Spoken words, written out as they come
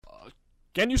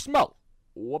Can you smell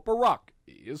what Barack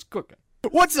is cooking?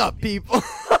 What's up, people?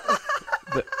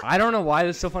 I don't know why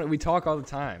this is so funny. We talk all the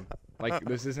time. Like,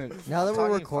 this isn't... Now that we're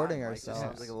Talking recording fine, Mike. ourselves.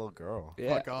 Sounds like a little girl.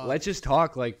 Yeah, Fuck off. let's just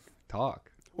talk like talk.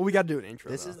 Well, we got to do an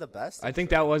intro. This though. is the best. I think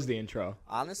that was the intro.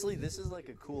 Honestly, this is like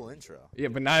a cool intro. Yeah,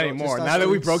 but not So anymore. just us Now that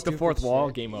we doing broke the stupid fourth wall,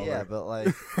 shit. game over. Yeah, but like,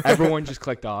 Everyone just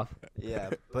clicked off. yeah,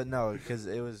 but no, because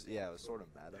it was sort of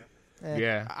meta. Eh,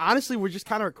 Yeah. Honestly, we're just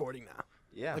kind of recording now.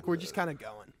 Yeah, Like, we're just kind of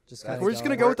going. Just That's- kinda We're just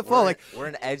gonna going. go with the flow. Like, we're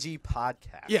an edgy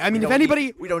podcast. Yeah, I mean, We if don't anybody-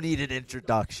 need, we don't need an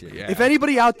introduction. Yeah. if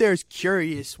anybody out there is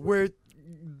curious, we're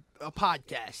a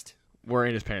podcast. We're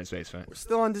in his parents' basement. We're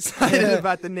still undecided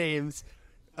about the names.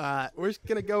 We're just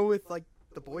gonna go with like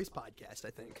the boys podcast. I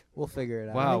think We'll figure it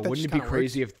out. Wow, that wouldn't just it be kinda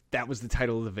crazy if that was the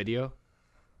title of the video?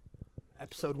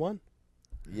 episode 1.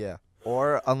 Yeah.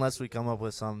 Or unless we come up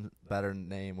with some better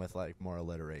name with like more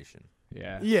alliteration.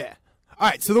 Yeah. Yeah. All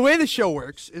right. So the way the show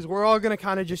works is we're all gonna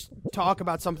kind of just talk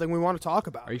about something we want to talk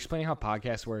about. Are you explaining how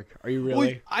podcasts work? Are you Well,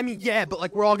 really? I mean, yeah, but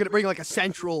like we're all gonna bring like a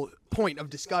central point of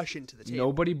discussion to the table.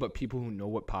 Nobody but people who know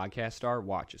what podcasts are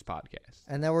watches podcasts.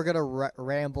 And then we're gonna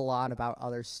ramble on about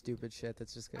other stupid shit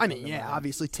that's just gonna I come mean, to yeah, mind.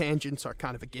 obviously tangents are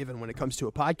kind of a given when it comes to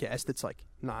a podcast. It's like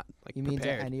not like You mean to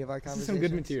prepared. any of our This is conversations? some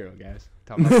good material, guys.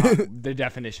 Talking about the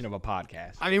definition of a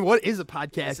podcast. I mean, what is a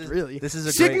podcast really? This is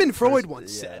a Sigmund great Freud first-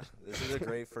 once yeah, said. This is a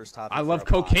great first topic. I for love a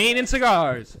cocaine podcast. and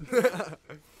cigars.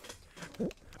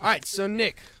 All right, so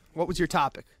Nick, what was your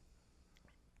topic?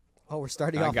 Oh, we're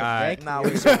starting I off got- with Nick. Nah,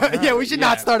 we Yeah, we should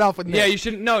not Yeah. start off with Nick. Yeah, you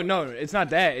shouldn't. No, it's not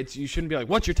that. It's you shouldn't be like,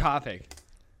 "What's your topic?"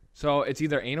 So it's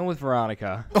either anal with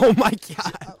Veronica. Oh my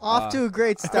god. Off to a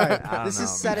great start. I don't This know,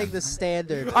 is setting man. the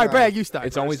standard. All right, Brad, you start.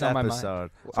 It's always on my mind.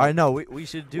 episode. All right, no, we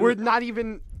should do. We're not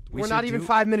even. We We're not should even do-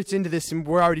 5 minutes into this, and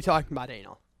we're already talking about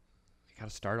anal. You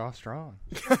gotta start off strong.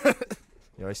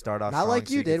 You always start off Not strong like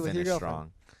so you you can did with your finish girlfriend.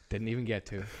 strong. Didn't even get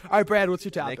to. All right, Brad, what's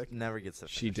your topic? Nick never gets to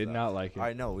She finish did that. not like it. All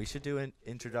right, no, we should do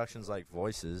introductions like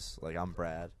voices. Like I'm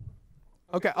Brad.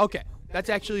 Okay, that's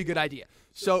actually a good idea.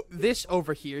 So this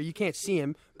over here, you can't see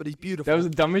him, but he's beautiful. That was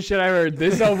the dumbest shit I heard.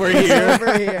 This over here.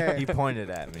 Over here. He pointed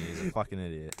at me. He's a fucking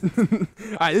idiot.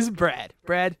 All right, this is Brad.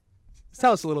 Brad,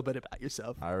 tell us a little bit about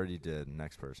yourself. I already did.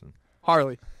 Next person.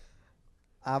 Harley.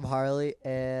 I'm Harley,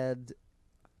 and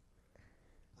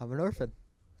I'm an orphan.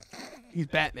 He's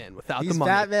Batman without He's the money.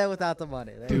 Batman without the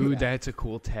money. There you Dude, go. that's a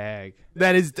cool tag.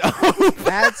 That is dope.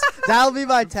 That'll be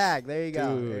my tag. There you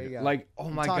go. Dude, There you go. like, oh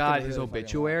my talking god, really his fucking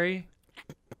obituary,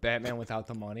 Batman without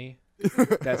the money.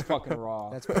 That's fucking raw.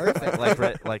 That's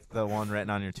perfect. like the one written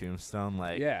on your tombstone.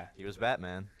 Like Yeah. he was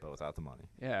Batman, but without the money.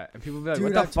 Yeah, and people be like, Dude,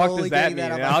 "What the I'm fuck totally does that getting mean?"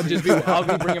 that on And my I'll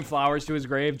be bringing flowers to his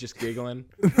grave, just giggling.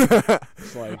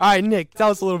 It's like, All right, Nick, tell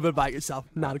us a little bit about yourself.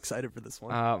 I'm not excited for this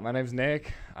one. my name's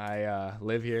Nick. I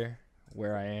live here,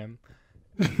 where I am,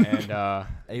 and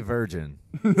A virgin.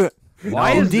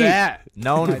 why is Indeed. that?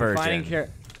 Known My defining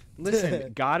virgin.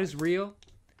 Listen, God is real,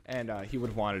 and He would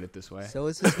have wanted it this way. So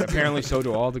is his. Apparently, so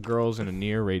do all the girls in a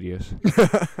near radius.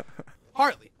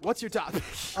 Harley, what's your topic?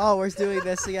 Oh, we're doing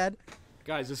this again.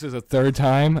 Guys, this is the third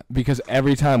time because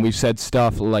every time we've said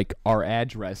stuff like our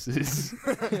addresses.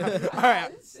 All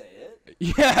right.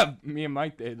 Yeah, me and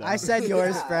Mike did. I said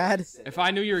yours, Brad. If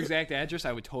I knew your exact address,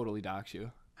 I would totally dox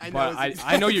you. I know But his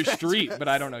I know your exact street, address. but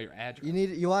I don't know your address.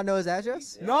 You want to know his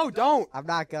address? No, don't. I'm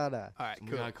not gonna. All right, We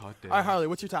cool. got caught dead. All right, Harley,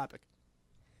 what's your topic?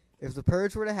 If the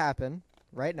purge were to happen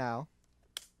right now,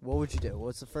 what would you do?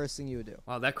 What's the first thing you would do?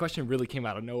 Wow, that question really came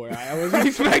out of nowhere. I wasn't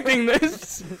expecting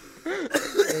this.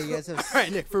 Yeah, you guys have All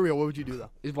right, Nick, for real, what would you do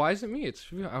though? Why is it me? It's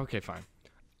okay, fine.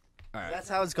 All right, That's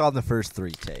how it's called in the first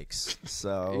 3 takes.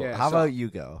 So Yeah, how so- about you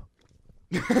go?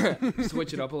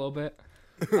 switch it up a little bit.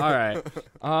 All right.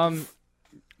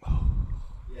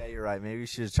 Yeah, you're right. Maybe you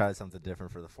should have tried something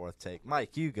different for the 4th take.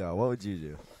 Mike, you go. What would you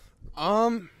do?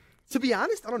 To be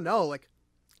honest, I don't know. Like,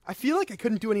 I feel like I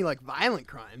couldn't do any like violent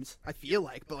crimes. I feel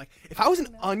like, but like, if I was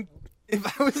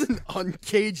an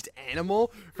uncaged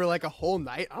animal for like a whole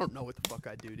night, I don't know what the fuck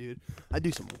I'd do, dude. I'd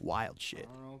do some wild I shit.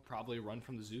 don't know. Probably run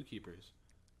from the zookeepers.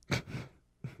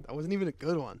 That wasn't even a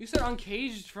good one. You said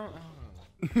uncaged from.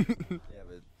 Yeah,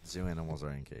 but zoo animals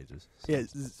are in cages. So. Yeah,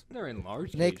 They're in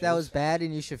large. Nick, that cages. was bad,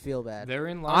 and you should feel bad. They're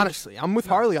in large. honestly, I'm with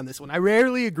Harley on this one. I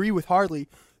rarely agree with Harley,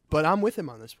 but I'm with him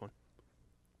on this one.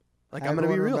 Like, I'm gonna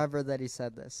be Everyone real. Remember that he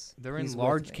said this. They're He's in with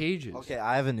large me. cages. Okay,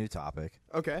 I have a new topic.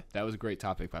 Okay, That was a great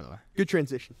topic, by the way. good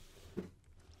transition.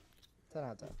 10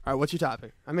 out of 10. All right, what's your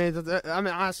topic? I mean,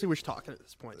 honestly, we're just talking at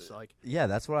this point. So like, Yeah,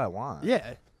 that's what I want.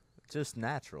 yeah, Just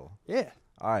natural. yeah.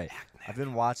 All right. I've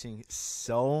been watching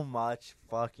so much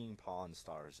fucking Pawn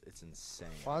Stars. It's insane.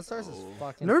 Pawn Stars is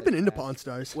fucking. I've never been into fantastic. Pawn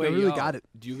Stars. Wait, I really yo, got it.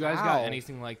 Do you guys How? got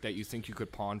anything like that you think you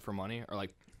could pawn for money, or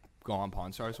like go on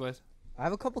Pawn Stars with? I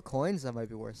have a couple coins that might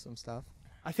be worth some stuff.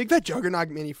 I think that Juggernog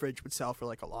mini fridge would sell for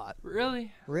like a lot.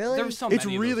 Really? Really? There was so It's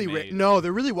many really of those made. no,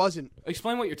 there really wasn't.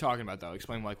 Explain what you're talking about, though.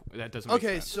 Explain like that doesn't. Make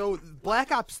Okay, sense. so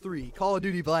Black Ops 3, Call of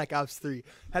Duty Black Ops 3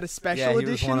 had a special Yeah, he was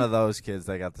edition. one of those kids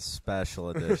that got the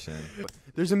special edition.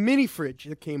 There's a mini fridge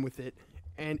that came with it,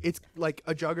 and it's like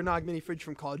a Juggernog mini fridge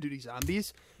from Call of Duty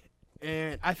Zombies.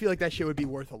 And I feel like that shit would be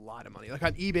worth a lot of money. Like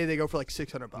on eBay, they go for like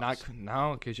 $600.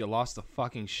 No, because you lost the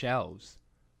fucking shelves.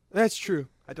 That's true.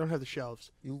 I don't have the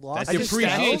shelves. You lost. That I just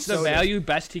depreciates the sell- value.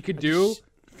 Best he could do,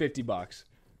 $50.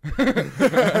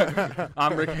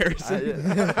 I'm Rick Harrison.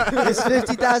 This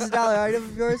 $50,000 item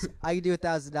of yours, I can do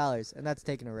 $1,000, and that's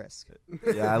taking a risk.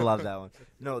 Yeah, I love that one.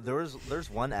 No, there's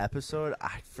one episode,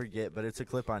 I forget, but it's a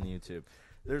clip on YouTube.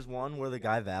 There's one where the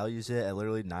guy values it at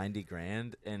literally 90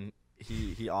 grand, and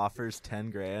he offers 10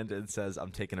 grand and says,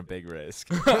 I'm taking a big risk.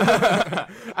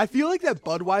 I feel like that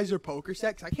Budweiser poker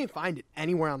set, 'cause I can't find it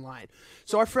anywhere online.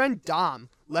 So our friend Dom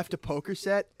left a poker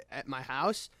set at my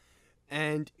house,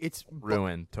 and it's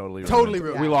Ruined. Totally ruined. totally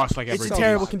ruined. We lost like every It's in so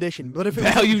terrible bad. condition. But if it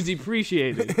was, value's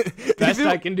depreciated. Best it-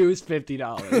 I can do is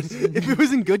 $50. if it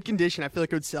was in good condition, I feel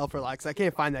like it would sell for a lot, 'cause I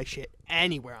can't find that shit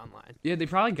anywhere online. Yeah, they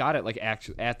probably got it like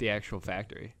at the actual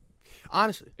factory.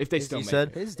 Honestly. If they He still He make said,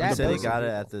 it. His he dad said he knows got it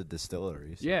people. at the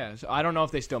distilleries. Yeah, so I don't know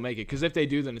if they still make it. Because if they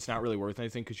do, then it's not really worth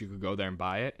anything because you could go there and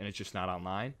buy it and it's just not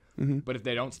online. But if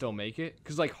they don't still make it,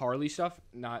 because like Harley stuff,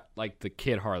 not like the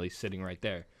kid Harley sitting right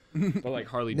there, but like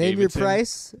Harley Name Davidson. your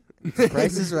price. The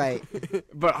price is right.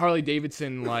 But Harley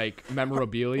Davidson, like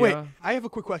memorabilia. Wait, I have a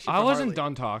quick question. I for wasn't Harley.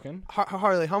 done talking.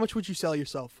 Harley, how much would you sell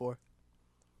yourself for?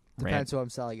 Depends who I'm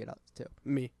selling it up to.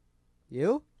 Me.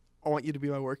 You? I want you to be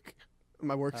my work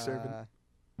servant.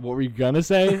 What were you gonna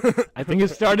say? I think it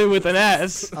started with an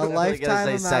S. A lifetime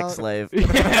say sex amount. slave.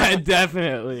 Yeah,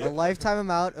 definitely. A lifetime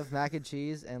amount of mac and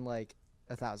cheese and like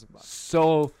 $1,000.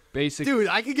 So basic. Dude,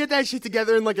 I could get that shit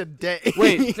together in like a day.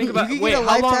 Wait, think about. You can Wait, get a how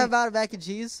lifetime long? amount of mac and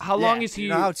cheese. How long Yeah. is Do he? you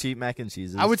know how cheap mac and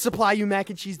cheese is? I would supply you mac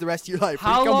and cheese the rest of your life. Please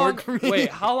How come long? work for me. Wait,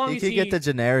 how long You is could he? get the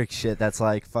generic shit that's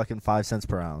like fucking 5 cents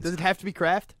per ounce. Does it have to be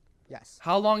craft? Yes.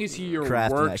 How long is he your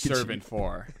Kraft work mac and servant cheese.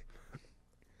 for?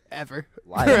 Ever.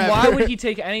 Why? Then why would he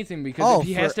take anything? Because Oh, if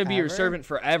he has to be your forever? servant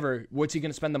forever, what's he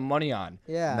gonna spend the money on?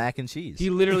 Yeah. Mac and cheese. He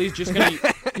literally is just gonna.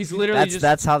 He's literally just.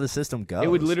 that's how the system goes. It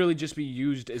would literally just be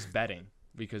used as betting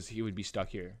because he would be stuck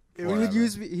here. He would forever.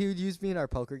 use me. He would use me in our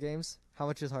poker games. How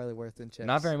much is Harley worth in chips?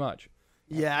 Not very much.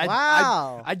 Yeah. I'd,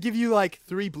 Wow. I'd give you like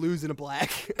 3 blues and a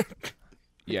black.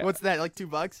 Yeah. What's that? Like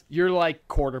 $2? You're like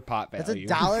quarter pot value.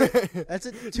 That's $1. That's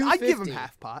a $2.50. I'd give him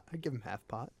half pot.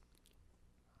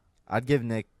 I'd give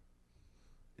Nick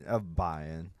a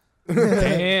buy-in.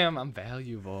 Damn, I'm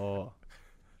valuable.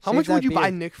 How Shave much would that you buy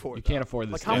beard. Nick for? You though? can't afford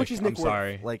this. Like, how much Nick. is Nick I'm worth?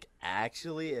 sorry. Like,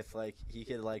 actually, if like he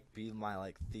could like be my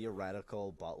like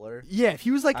theoretical butler, Yeah, if he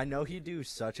was like, I know he'd do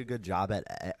such a good job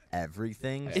at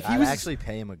everything. If If he I'd was- actually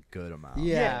pay him a good amount.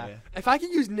 Yeah. if I could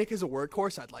use Nick as a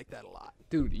workhorse, I'd like that a lot.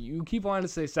 Dude, you keep wanting to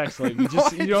say sex slave. You No,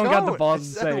 just I you don't got the don't. balls I to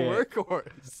said say a it.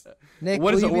 workhorse. Nick,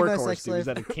 What is will a you be my workhorse, sex dude? Is slave?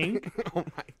 that a kink? Oh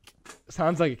my.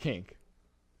 Sounds like a kink.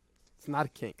 It's not a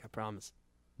kink, I promise.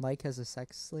 Mike has a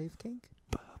sex slave kink.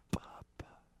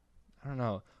 I don't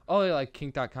know. Oh, like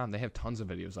kink.com. They have tons of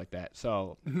videos like that.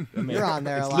 So, I mean, You're on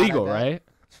there a it's lot, I legal, bet. right?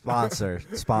 Sponsor.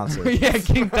 Yeah,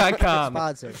 kink.com.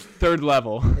 Sponsored. Third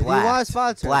level. If you want Black. to sponsor,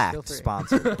 us, feel Black free.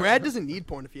 sponsor. Brad doesn't need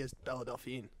porn if he has Bella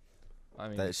Delphine. I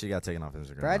mean, That she got taken off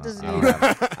Instagram. Brad I doesn't don't need-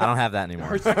 have- I don't have that anymore.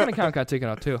 her second account got taken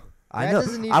out too. I Brad know.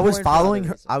 doesn't need I was porn for following other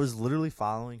her. reasons. I was literally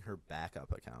following her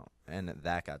backup account, and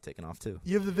that got taken off too.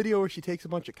 You have the video where she takes a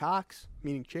bunch of cocks,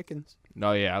 meaning chickens.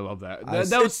 No, yeah, I love that. I was-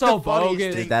 That was It's so the funniest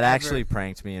bogus. thing. Dude, that ever. actually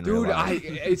pranked me in real Dude,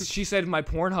 life. she said my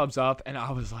Pornhub's up, and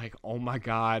I was like, oh my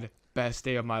god, best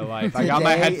day of my life. I got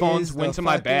my Today headphones, is went the to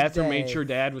my fucking bathroom, made day. sure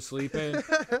Dad was sleeping,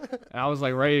 and I was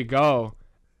like ready to go.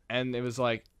 And it was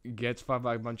like, gets fucked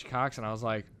by a bunch of cocks, and I was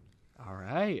like, all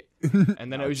right.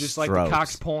 And then it was just like the Strokes.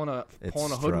 cocks pulling a It's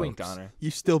hoodwink strokes. on her.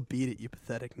 You still beat it, you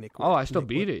pathetic Nick. Oh, I still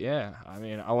beat it, yeah. I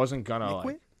mean, I wasn't gonna Nickwit?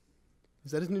 like.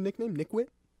 Is that his new nickname? Nickwit?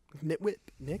 Nitwit?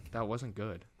 Nick? That wasn't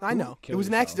good. I know. It Kill was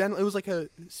an yourself. accidental. It was like a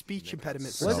speech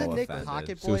impediment. So Wasn't Nick offended.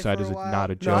 Pocket Boy Suicide for is a while? not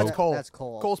a No, joke. that's Cole. That's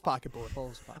Cole. Cole's pocket boy.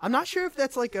 Cole's pocket. I'm not sure if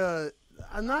that's like a.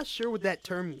 I'm not sure what that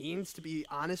term means, to be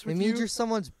honest It with means you. you're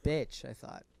someone's bitch. I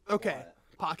thought. Okay,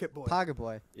 pocket boy. Pocket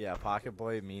boy. Yeah, pocket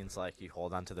boy means like you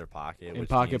hold onto their pocket. And which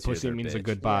pocket means you're pussy their means a bitch.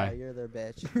 goodbye. Yeah, you're their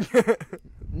bitch.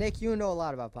 Nick, you know a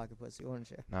lot about pocket pussy, wouldn't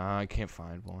you? Nah, I can't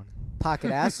find one.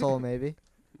 Pocket asshole, maybe.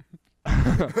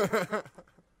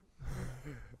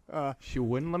 She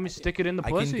wouldn't let me stick it in the I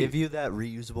pussy. can give you that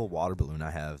reusable water balloon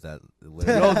I have. That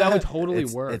No, that would totally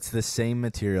it's, work. It's the same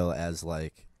material as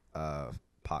like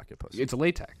pocket pussy. It's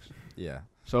latex. Yeah.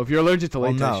 So if you're allergic to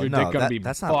Well, latex, no, your no, dick gonna be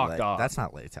that's fucked not up. That's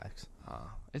not latex.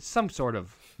 It's some sort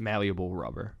of malleable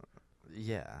rubber,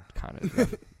 Yeah. kind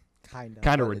of Kind of.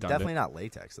 kind of But redundant. definitely not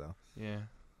latex though. Yeah.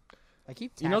 I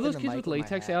keep You know tapping those the kids mic with my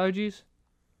latex hat. allergies?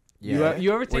 Yeah. You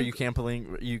ever Where think?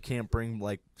 you can't bring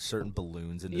like certain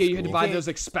balloons into Yeah, school. you had to buy can't- those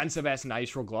expensive ass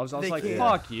nitrile gloves. I was They like, can't-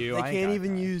 fuck you. They I ain't can't got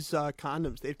even that. use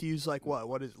condoms. They have to use like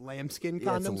what is it, lambskin Yeah,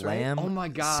 condoms, it's right? lamb Oh my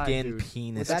God, skin dude.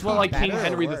 penis. Would That's that what be like King better or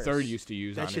Henry worse? III used to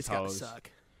use That on his shit's gotta toes. suck.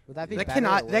 Would that be That better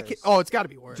cannot. or That worse? oh, it's got to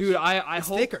be worse. Dude, I it's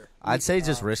hope thicker. I'd say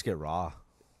just risk it raw.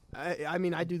 I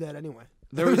mean, I do that anyway.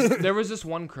 there was this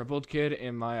one crippled kid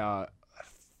in my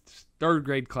third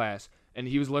grade class, and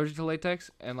he was allergic to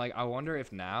latex. And like, I wonder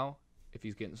if now, if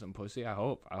he's getting some pussy. I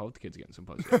hope the kid's getting some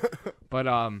pussy. But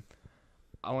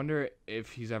I wonder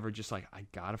if he's ever just like, I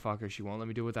gotta fuck her. She won't let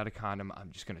me do it without a condom.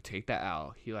 I'm just gonna take that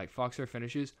L. He like fucks her,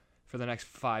 finishes. For the next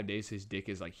 5 days, his dick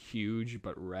is like huge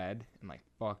but red and like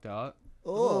fucked up.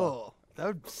 Oh, that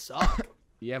would suck.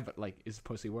 Yeah, but like, is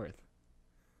pussy worth?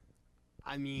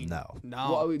 I mean, No.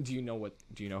 Well, do you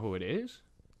know who it is?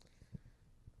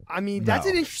 I mean, that's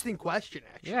No. an interesting question,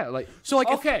 actually. Yeah, like So, like,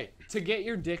 if- okay, to get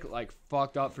your dick like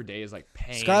fucked up for days, like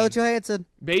pain. Scarlett Johansson.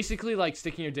 Basically, like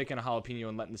sticking your dick in a jalapeno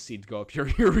and letting the seeds go up your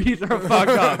urethra.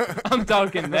 Fucked up. I'm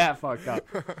talking that fucked up.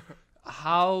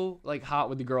 How like hot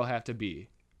would the girl have to be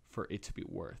for it to be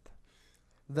worth?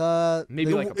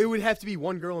 Maybe like it would have to be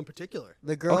one girl in particular,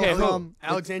 The girl Okay, who? from.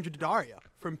 Alexandra Daddario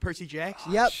from Percy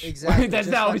Jackson. Yep, exactly. that's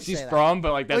Just not about where to she's say that. from,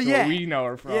 but like that's Oh, yeah. where we know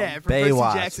her from. Yeah, from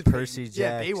Baywatch. Percy Jackson. Percy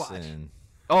Yeah, Jackson. Baywatch.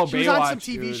 Oh, She was on some Baywatch,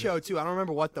 TV dude. show too. I don't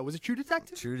remember what though. Was it True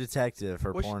Detective? True Detective.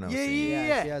 Her Was she- porno yeah, scene. yeah,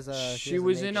 Yeah, she has a. She has a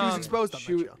was maid in She was show. exposed on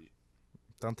that show.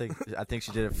 I think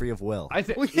she did it free of will. I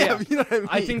think. Well, yeah, you know what I mean.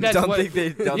 I think that's Don't what. think they-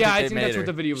 don't yeah, think I they think made that's her. what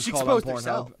the video was She called on exposed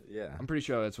herself. Pornhub. Yeah. I'm pretty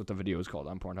sure that's what the video was called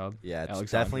on Pornhub. Yeah, it's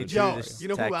Alexandra definitely Daddario. True Yo, you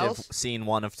know who Detective else? Scene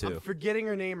 1 of 2. I'm forgetting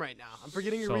her name right now. I'm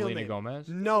forgetting her real Selena name. Gomez.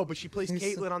 No, but she plays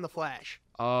Caitlyn on The Flash.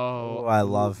 Oh, I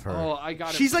love her. Oh, I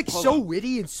got it. She's like Hold so on.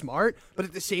 witty and smart, but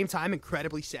at the same time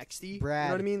incredibly sexy. You know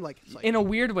Brad. what I mean? Like, it's like in a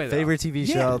weird way though. Favorite TV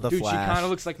Yeah. show, The Dude, Flash. she kind of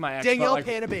looks like my ex. Danielle but,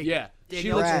 like, Panabaker. Yeah, she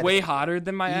Danielle looks Brad. way hotter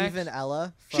than my ex. Even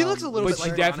Ella. She looks a from- little But bit she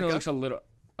like definitely Veronica. looks a little.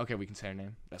 Okay, we can say her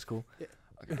name. That's cool.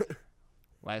 Okay.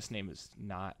 Last name is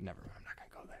not. Never. I'm not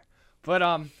gonna go there.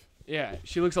 But yeah,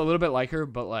 she looks a little bit like her,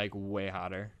 but like way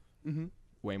hotter,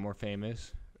 way more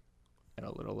famous, and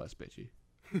a little less bitchy.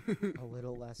 A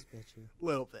little less bitchy.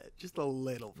 Little bit, just a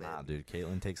little bit. Nah, dude,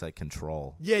 Caitlyn takes like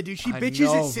control. Yeah, dude, she I bitches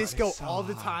know, at but Cisco it's so all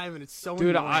the hot. time, and it's so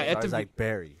Dude, annoying. At I the was like,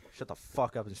 Barry, shut the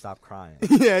fuck up and stop crying.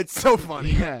 Yeah, it's so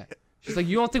funny. Yeah, she's like,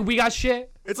 you don't think we got shit?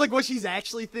 It's like what she's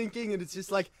actually thinking, and it's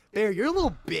just like, Bear, you're a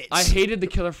little bitch. I hated the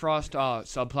Killer Frost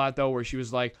subplot though, where she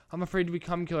was like, I'm afraid to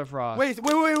become Killer Frost. Wait.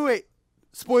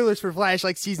 Spoilers for Flash,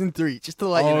 like season 3, just to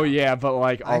let you know. Oh yeah, but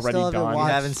like I still already haven't done. You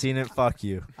watched- haven't seen it? Fuck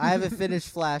you. I haven't finished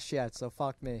Flash yet, so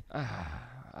fuck me.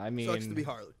 I mean, Sucks to be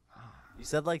Harley. You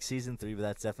said like season 3, but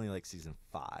that's definitely like season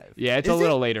 5. yeah, it's Is a it?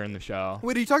 little later in the show.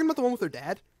 Wait, are you talking about the one with her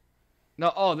dad?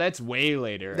 No, oh, that's way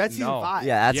later. That's season No. 5.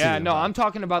 Yeah, that's Yeah, season no, 5. I'm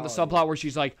talking about the subplot where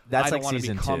she's like, That's I don't like want to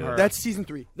season become 2. her. That's season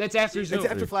 3. That's after Zoom. It's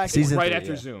after Flashpoint. Season right 3, after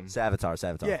yeah. Zoom. It's Avatar.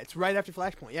 Yeah, it's right after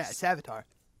Flashpoint. Yeah, it's Avatar.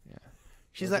 Yeah.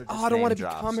 She's Those like, are oh, just I don't want to name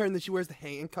drops. become her, and then she wears the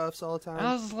handcuffs all the And I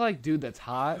time. was like, dude, that's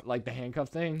hot, like the handcuff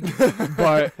thing.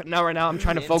 But now, right now, I'm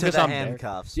trying to Into focus the on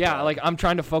handcuffs. Yeah, bro. like I'm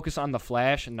trying to focus on the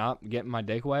Flash and not getting my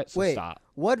dick wet. So Wait, stop.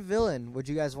 what villain would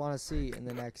you guys want to see in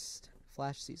the next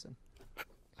Flash season?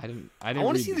 I didn't. I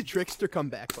want to read see the Trickster come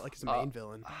back, but like as a main Uh,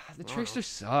 villain. the Trickster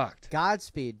sucked.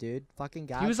 Godspeed, dude. Fucking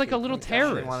Godspeed. He was like a little Fucking I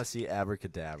terrorist. really want to see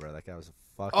Abracadabra. That guy was a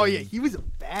fucking Oh yeah, he was a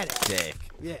badass. dick.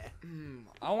 Yeah,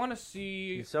 I want to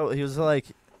see. So he was like,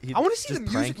 he I want to see the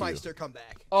just prank Music you. Meister come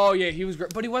back. Oh yeah, he was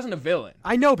great, but he wasn't a villain.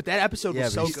 I know, but that episode Yeah,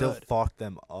 was but so he still good. fucked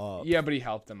them up. Yeah, but he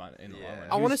helped them in the Yeah. long run.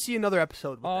 I He want to was- see another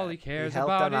episode. With All that. he cares helped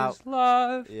about them is out.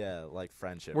 love. Yeah, like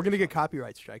friendship. We're or gonna get something.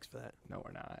 copyright strikes for that. No,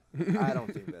 we're not. I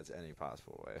don't think that's any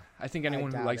possible way. I think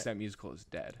anyone who doubt likes it. that musical is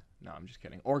dead. No, I'm just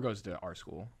kidding. Or goes to our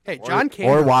school. Hey, John Or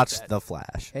Candy watch that. The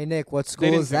Flash. Hey Nick, what They school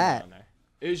didn't is say that that? on there.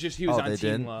 It was just he was Oh, on they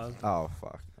Team did? Love. Oh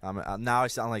fuck! Now I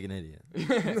sound like an idiot.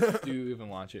 Do you even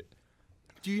watch it?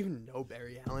 Do you even know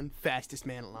Barry Allen, fastest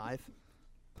man alive?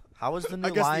 How was the I new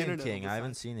guess the Lion internet King? will I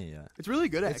haven't decide. seen it yet. It's really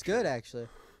good. Actually. It's good, actually.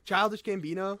 Childish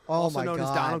Gambino, Oh also my known as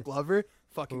God. Donald Glover,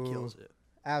 fucking Ooh. kills it.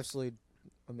 Absolutely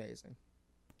amazing.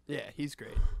 Yeah, he's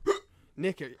great.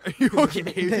 Nick, are you okay,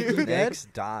 Nick, you dude? dead? Nick's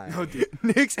dying. No, dude.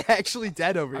 Nick's actually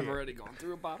dead over here. already gone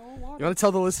through a bottle of water. You want to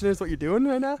tell the listeners what you're doing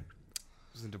right now?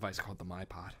 There's a device called the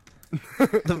MyPod.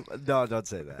 No, don't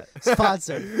say that.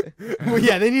 Sponsored. Well,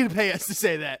 yeah, they need to pay us to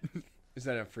say that. Is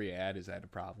that a free ad? Is that a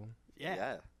problem?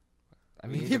 Yeah. I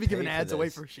You mean, can't be giving pay for ads away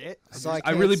this. for shit. So I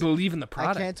can't really s- believe in the I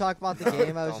product. can't talk about the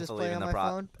game. I was Don't just believe playing in on the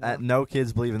my phone. No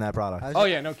kids believe in that product. I was Oh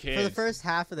just- yeah, no For kids. the first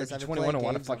half of this, Aren't I've you been 21 playing and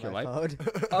wanna games fuck on your my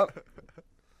life? phone.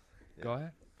 Go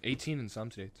ahead. 18 in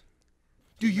some states.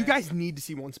 Dude, you guys need to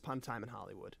see Once Upon a Time in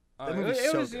Hollywood. That movie's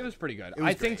it so was good. it was pretty good. It was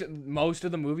I think great. most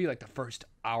of the movie, like the first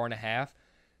hour and a half,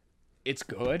 it's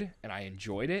good and I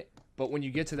enjoyed it. But when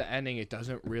you get to the ending, it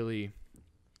doesn't really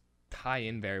tie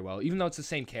in very well. Even though it's the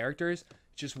same characters,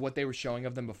 just what they were showing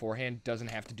of them beforehand doesn't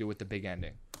have to do with the big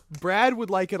ending. Brad would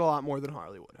like it a lot more than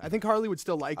Harley would. I think Harley would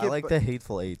still like it. I like but the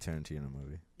Hateful Eight Tarantino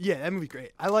movie. Yeah, that movie's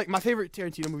great. I like my favorite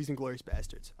Tarantino movie's Inglourious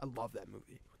Bastards. I love that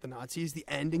movie. With the Nazis, the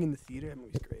ending in the theater, that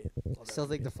movie's great. Love that Still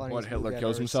movie. think the funniest What, Hitler movie I've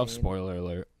kills ever himself? seen. Spoiler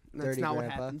alert. That's Dirty not what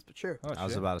Grandpa. happens, but sure. Oh, I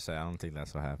was shit. about to say, I don't think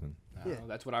that's what happened. No, Yeah.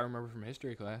 that's what I remember from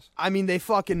history class. I mean, they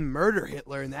fucking murder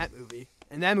Hitler in that movie.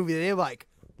 In that movie,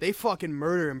 they fucking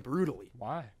murder him brutally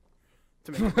Why?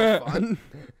 to make it more fun.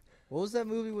 What was that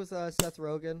movie with Seth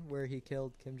Rogen where he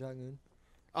killed Kim Jong Un?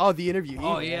 Oh, the interview.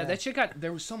 Oh yeah, that shit got.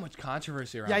 There was so much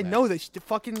controversy around. Yeah, I that. know that. The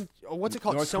fucking what's it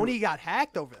called? North Sony got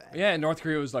hacked over that. Yeah, North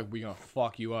Korea was like, "We gonna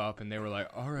fuck you up," and they were like,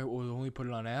 "All right, we'll only put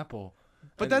it on Apple."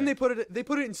 But then they put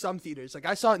it in some theaters. Like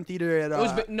I saw it in theater at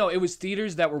It was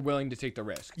theaters that were willing to take the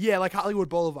risk. yeah, like Hollywood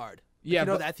Boulevard. Yeah, you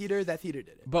know but, that theater? That theater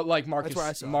did it. but like where I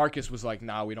Marcus, saw it. Marcus was like,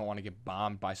 "Nah, we don't want to get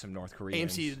bombed by some North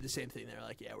Koreans." AMC did the same thing. They were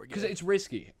like, yeah, we're Because good. it's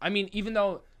risky. I mean, even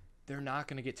though they're not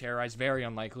gonna get terrorized, very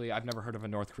unlikely. I've never heard of a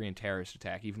North Korean terrorist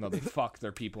attack, even though they fuck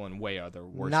their people in way other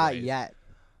worse Not ways. yet.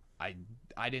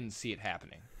 I didn't see it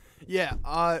happening. Yeah.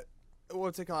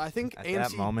 What's it called? I think At AMC.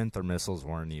 that moment, their missiles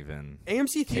weren't even.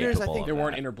 AMC theaters. I capable think They of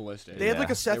weren't that. interballistic. they had like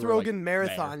Yeah. a Seth They were, like, Rogen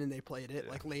marathon, there. and they played it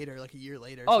like later, like a year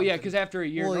later. or Oh yeah, something. because after a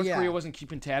year, Well, North yeah. Korea wasn't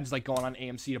keeping tabs, like going on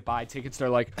AMC to buy tickets. They're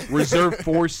like reserve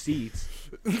 4 seats.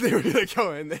 they were gonna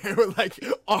go in there with like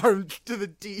armed to the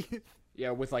teeth.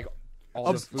 Yeah, with like all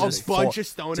A the food. bunch of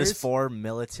stoners. Just 4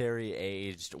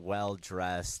 military-aged,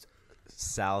 well-dressed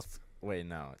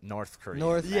North Koreans.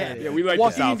 North Yeah, Korea. Yeah, we like the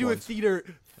walking South into a ones. theater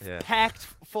Yeah. packed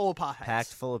full of potheads.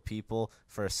 Packed full of people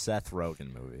for a Seth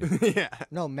Rogen movie. yeah.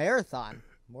 No, marathon.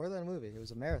 More than a movie. It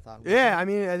was a marathon. Yeah, I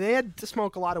mean, they had to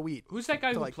smoke a lot of weed. Who's that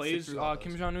guy to, who like, sit plays through all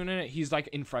Kim those. Jong Un in it? He's like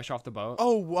in Fresh Off the Boat.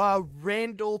 Oh,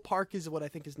 Randall Park is what I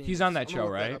think his name is. He's on that I'm gonna show,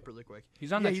 look right? up really quick.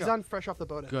 He's on yeah, that he's show. on Fresh Off the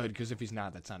Boat. Good, because if he's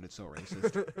not, that sounded so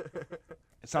racist.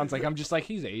 It sounds like I'm just like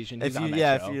he's Asian. He's if on you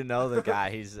that show. if you know the guy,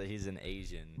 he's an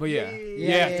Asian. But yeah,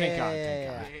 Yeah,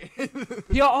 thank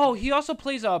God. He also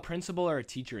plays a principal or a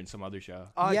teacher in some other show.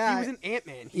 Yeah, he was in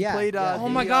Ant-Man. He yeah, played. yeah. Oh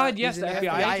my God, yes, he's the an FBI.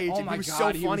 FBI agent. Oh agent. my He was God, so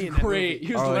he funny was in that great. movie.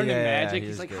 He was Oh, learning yeah, magic. he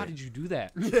He's was like, how great. did you do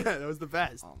that? Yeah, that was the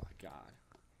best. Oh my God.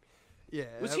 Yeah.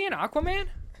 Was he in Aquaman?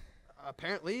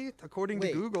 Apparently, according Wait.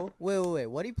 to Google. Wait.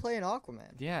 What did he play in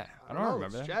Aquaman? Yeah, I don't know,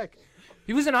 remember let's that. Check.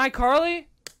 He was in iCarly.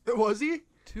 Was he?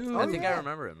 Dude, I think I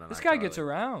remember him. in this guy iCarly. gets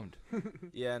around.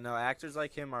 Yeah, no, actors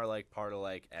like him are like part of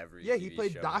like every. Yeah, he TV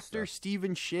played show and Dr. stuff.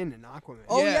 Stephen Shin in Aquaman.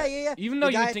 Oh Yeah. yeah. Even The though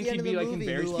you guy would at think the end he'd of be the like in movie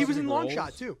very who, He was in specific Long roles.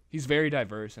 Shot too. He's very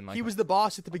diverse and like. He was the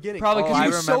boss at the beginning. Probably Oh, because I he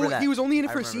was remember so that. he was only in it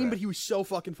I for a remember scene, that. but he was so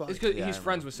fucking funny. It's because Yeah, I he's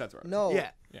friends remember. with Seth Rogen. No. Yeah.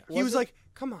 Yeah. He was Wasn't- like,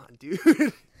 "Come on, dude."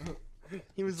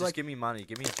 He was Just like, give me money,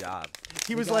 give me a job.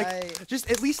 he The was guy- like,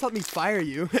 "Just at least let me fire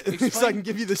you, so I Explain- can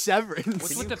give you the severance." What's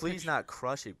Can with you the please picture? not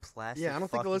crush a plastic? Yeah, I don't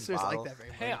think the fucking listeners bottle like that very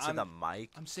much. Hey, into the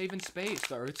mic? I'm saving space.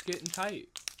 The Earth's getting tight.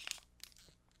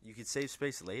 You could save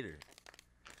space later.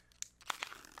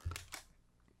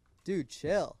 Dude,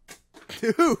 chill.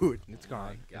 Dude, It's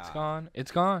gone. It's God. gone.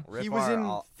 It's gone. Rip he was our in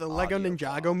the Lego audio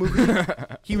Ninjago file.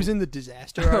 movie. He was in the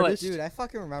Disaster Artist. Dude, I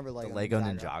fucking remember The Lego, Lego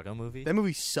Ninjago. Ninjago movie. That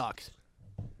movie sucked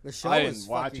The show I was didn't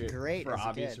watch fucking it great for as a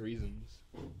obvious kid. reasons.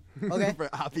 Okay. for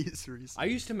obvious reasons. I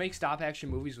used to make stop action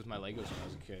movies with my Legos when I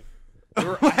was a kid.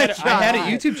 I had a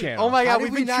YouTube channel. Oh my How god, did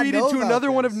we've we been not treated know to about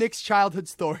another one of this? Nick's childhood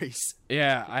stories.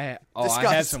 Yeah, I had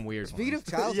Discuss. some weird Speaking ones.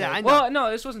 of childhood, Yeah, I know. Well,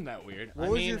 no, this wasn't that weird. what I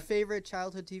was mean, your favorite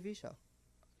childhood TV show?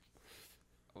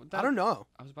 I don't know.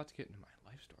 I was about to get into my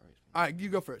life stories. All right, you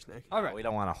go first, Nick. All right. We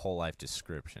don't want a whole life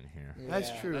description here. That's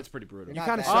Yeah. true. That's pretty brutal. You're You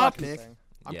not kinda bad suck, at Nick. anything.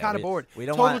 I'm Yeah, kind of we- bored. We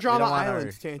don't Total want, Drama we don't want Island.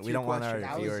 our, to answer we your don't want our question.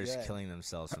 That was viewers good. killing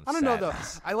themselves from I don't know though.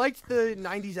 sadness. I liked the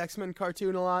 '90s X-Men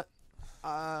cartoon a lot.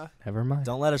 Never mind.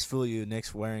 Don't let us fool you.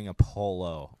 Nick's wearing a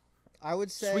polo. I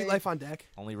would say Sweet Life on Deck.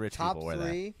 Only rich top people wear that.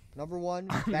 3. Number 1,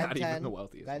 I'm Ben not even 10. the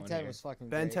wealthiest Ben one 10 here. was fucking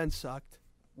Ben great. 10 sucked.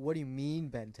 What do you mean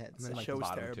Ben 10? That like show the was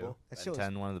bottom terrible. That Ben show was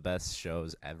 10, one of the best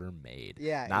shows ever made.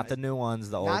 Yeah, Not it the new ones,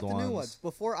 the not old the ones. new ones.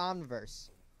 Before Omniverse.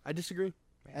 I disagree.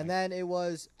 And then it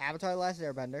was Avatar: Last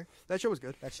Airbender. That show was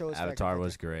good. That show was Avatar fucking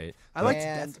was great. I liked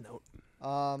And- Death Note.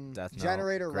 Death Note,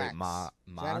 Generator great. Rex. Manga?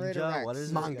 Generator Rex. What is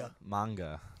it? Manga.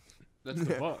 Manga. That's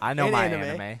the book. I know And my anime.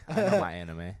 anime. I know my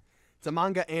anime. It's a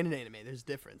manga and an anime. There's a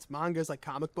difference. Manga is like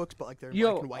comic books, but like they're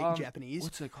Yo, black and white and Japanese.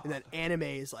 What's it called? And then anime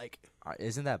is like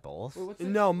Isn't that both?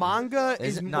 no manga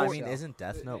is Isn't, more. no, I mean, isn't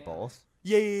Death Note both?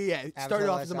 Yeah. It Avatar started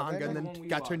off Last as a manga and Airbender? then One we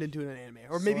got watched. turned into an anime,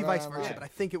 or maybe Sword vice Art versa. Online. But I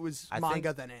think it was I manga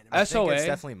think- then anime. I think it's SOA?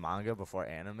 definitely manga before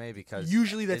anime because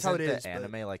Usually that's how it isn't is, the but-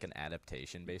 anime like an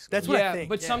adaptation, basically. That's what I Yeah, think,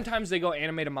 but yeah. sometimes they go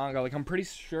anime to manga. Like I'm pretty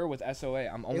sure with SOA,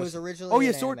 I'm It almost. was originally Oh yeah,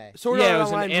 an Sword anime. Sword yeah, Art it was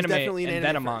an Online anime was definitely an and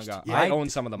anime then a first. manga. Yeah. I own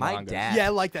some of the my mangas. dad- Yeah, I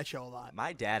like that show a lot.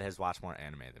 My dad has watched more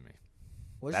anime than me.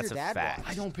 What That's does your a dad fact. watch?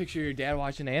 I don't picture your dad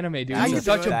watching anime, dude. I He's can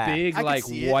such do a it. big, I can like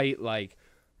see it. white, like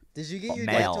Did you get your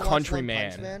male. dad to watch country One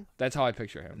Punch man. That's how I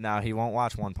picture him. No, he won't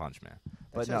watch One Punch Man.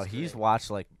 But no, sounds he's great. watched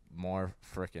like more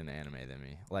freaking anime than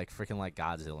me. Like freaking like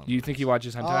Godzilla. Do you think he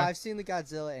watches hentai? Oh, I've seen the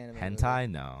Godzilla anime. Hentai?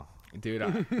 No.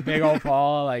 Dude, big old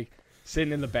Paul, like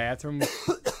sitting in the bathroom.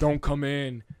 Don't come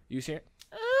in. You see it?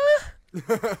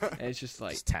 And it's just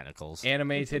like Just tentacles. anime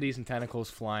titties and tentacles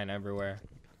flying everywhere.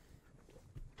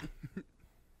 Is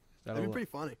that, That'd be a- pretty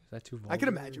funny. is that too I could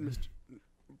vulgar? imagine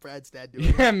Brad's dad doing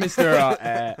it. Yeah,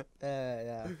 Mr.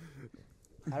 Yeah.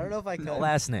 I don't know if I could. No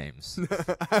last names.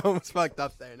 I almost fucked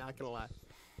up there, not gonna lie.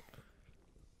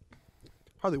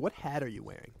 Harley, what hat are you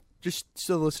wearing? Just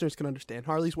so the listeners can understand.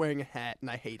 Harley's wearing a hat, and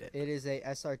I hate it. It is a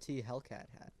SRT Hellcat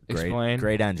hat. Explain.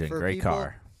 Great engine, For great people-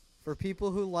 car. For people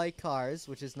who like cars,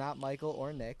 which is not Michael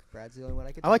or Nick, Brad's the only one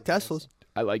I could. I like think of. Teslas.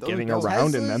 I like Those getting girls-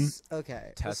 around in them. Teslas?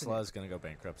 Okay. Tesla listen is gonna go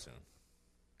bankrupt soon.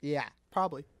 here. Yeah.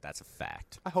 Probably. That's a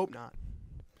fact. I hope not.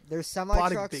 Their A semi lot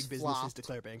of trucks big businesses flopped.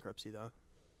 declare bankruptcy, though.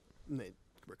 And they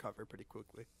recover pretty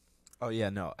quickly. Oh yeah,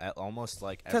 no, almost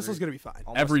like Tesla's going to be fine.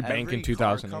 almost Every bank in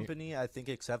car 2008. company, I think,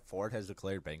 except Ford, has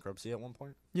declared bankruptcy at one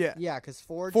point. Yeah. Yeah, because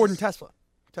Ford Ford and just- Tesla.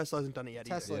 Tesla hasn't done it yet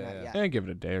Tesla, Yeah, not yeah. yet. Yeah, give it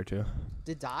a day or two.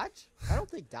 Did Dodge? I don't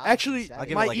think Dodge. Actually, did I'll that.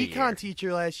 give it my like a econ year.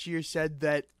 teacher last year said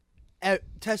that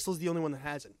Tesla's the only one that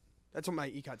hasn't. That's what my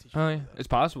econ teacher Oh, yeah. said. It's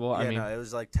possible. I Yeah, mean, no, it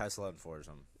was like Tesla and Ford or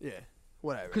something. Yeah.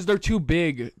 Whatever. because they're too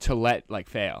big to let like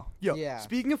fail. Yo, Yeah.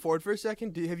 speaking of Ford for a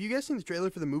second, have you guys seen the trailer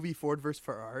for the movie Ford vs.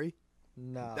 Ferrari?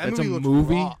 No. That That's a looks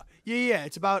movie? raw. Yeah.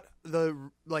 It's about the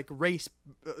like race.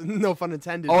 No fun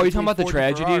intended. Oh, you're between talking about the Ford and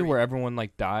tragedy Ferrari. where everyone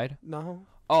like died? No.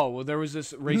 Oh, well, there was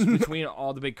this race between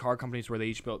all the big car companies where they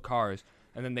each built cars,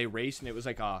 and then they raced, and it was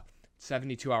like a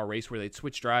 72-hour race where they'd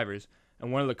switch drivers,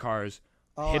 and one of the cars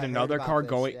Oh, I hit heard another about car this,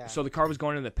 going. yeah. So the car was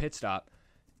going to the pit stop,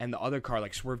 and the other car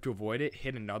like swerved to avoid it,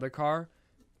 hit another car.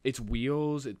 Its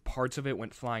wheels, parts of it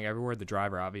went flying everywhere. The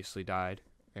driver obviously died,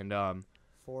 and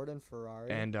Ford and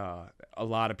Ferrari. a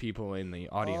lot of people in the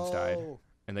audience died, Oh,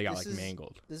 and they got this like is-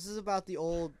 mangled. This is about the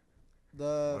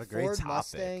What a great Ford topic.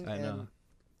 Mustang I know. and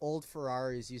old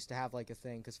Ferraris used to have like a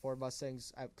thing because Ford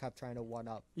Mustangs kept trying to one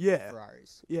up Yeah.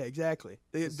 Ferraris. Yeah. Exactly.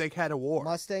 They had a war.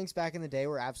 Mustangs back in the day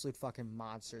were absolute fucking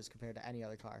monsters compared to any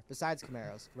other car besides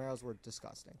Camaros. Camaros were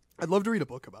disgusting. I'd love to read a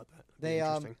book about that. It'd be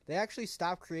interesting. They actually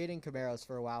stopped creating Camaros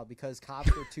for a while because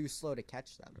cops were too slow to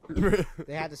catch them.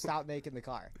 They had to stop making the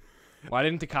car. Why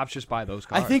didn't the cops just buy those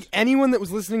cars? I think anyone that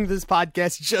was listening to this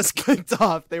podcast just clicked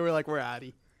off. They were like, "We're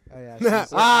Audi." Oh yeah.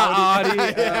 she's- Audi.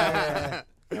 Yeah.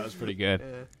 That was pretty good.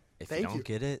 Yeah. If Thank you don't you.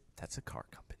 get it, that's a car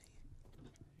company.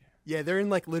 Yeah, they're in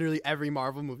like literally every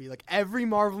Marvel movie. Like every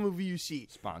Marvel movie you see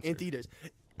Sponsored. in theaters.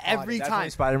 Every Definitely time.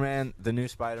 Spider-Man, the new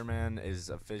Spider-Man is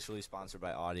officially sponsored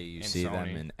by Audi. You And see them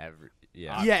Sony. in every.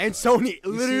 Yeah. Yeah, and Sony.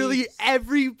 Literally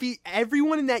see-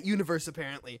 everyone in that universe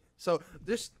apparently. So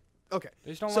there's okay.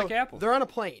 They just don't So like Apple. they're on a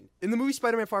plane in the movie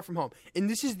Spider-Man: Far From Home, and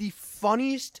this is the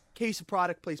funniest case of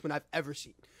product placement I've ever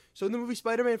seen. So in the movie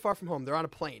Spider-Man: Far From Home, they're on a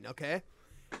plane. Okay,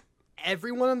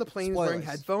 everyone on the plane is wearing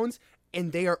Spoilers. headphones,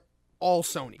 and they are all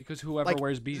Sony. Because whoever Like,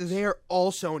 wears Beats. they are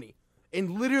all Sony.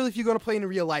 And literally, if you go on a plane in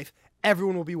real life,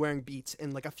 everyone will be wearing Beats,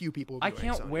 and like a few people. Will be I wearing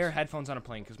can't Sonys. wear headphones on a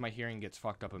plane because my hearing gets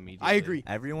fucked up immediately. I agree.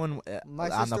 Everyone My on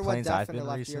the sister went planes deaf I've in her been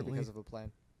left ear recently. because of a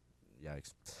plane.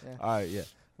 Yikes. Yeah. All right, yeah.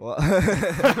 Well,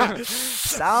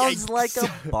 sounds Yikes. like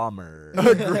a bummer.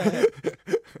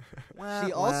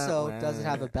 She also doesn't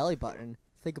have a belly button.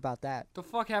 Think about that. The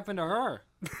fuck happened to her?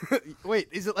 Wait,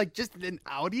 is it like just an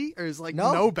Audi, or is like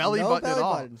No, no belly no button belly at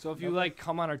all? button. So if you like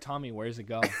come on her tummy, where's it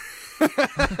go?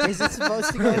 Is it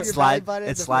supposed to go in It, your belly button? in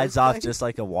it the slides first off place? just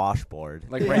like a washboard.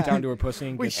 Like Yeah. right down to her pussy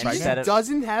and Wait, gets she pregnant? Instead of-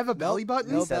 doesn't have a belly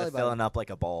button. no Instead belly of button. filling up like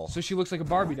a bowl. So she looks like a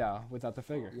Barbie doll without the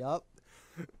figure. Yup.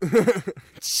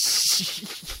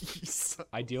 Jeez.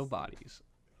 Ideal bodies.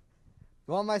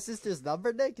 You want my sister's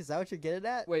number, Nick? Is that what you're getting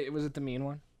at? Wait, was it the mean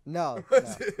one? No.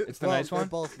 It's the Well, nice they're one?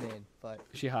 both mean, but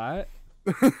Is she hot?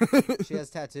 she has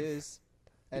tattoos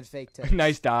and fake tits.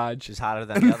 Nice dodge. She's hotter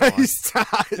than the other one. Nice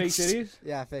touch. Fake titties?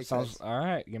 Yeah, fake Sounds tits. all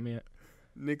right. Give me it.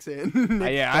 Nick's in.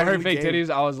 Nick's Yeah, I throwing heard the fake game. titties.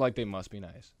 I was like, they must be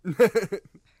nice.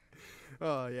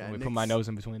 Oh yeah. When we Nick's- put my nose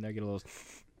in between there, get a little.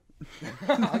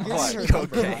 I'll give you What, her number.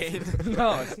 cocaine?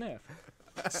 No, it's sniff.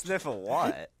 Sniff of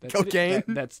what? That Cocaine?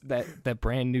 That's that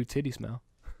brand new titty smell.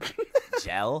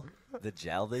 Gel? The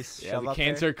gel they Yeah, shove the up there?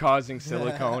 cancer-causing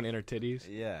silicone in her titties.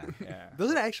 Yeah. Yeah.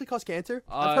 Does it actually cause cancer?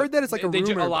 I've heard that it's like a they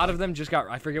rumor. a lot but- of them just got.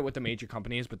 I forget what the major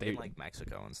company is, but they In like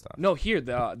Mexico and stuff. no here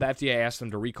the FDA asked them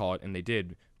to recall it, and they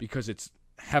did because it's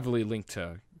heavily linked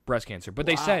to breast cancer. But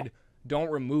they Wow. said don't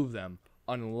remove them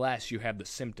unless you have the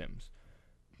symptoms.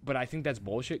 But I think that's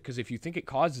bullshit because if you think it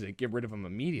causes it, get rid of them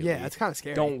immediately. Yeah, that's kind of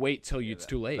scary. Don't wait till it's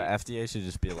too late. The FDA should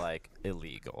just be like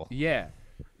illegal. Yeah,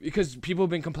 because people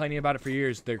have been complaining about it for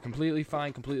years. They're completely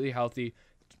fine, completely healthy.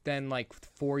 Then like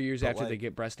 4 years But, after they like-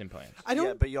 get breast implants. I don't.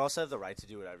 Yeah, but you also have the right to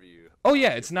do whatever you. Oh yeah,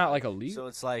 it's not like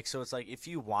illegal. So it's like if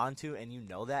you want to and you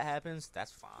know that happens,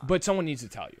 that's fine. But someone needs to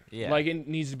tell you. Yeah. Like it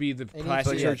needs to be the needs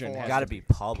plastic to be surgeon. informed. has gotta to- be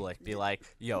public. Be like,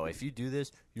 yo, if you do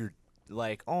this, you're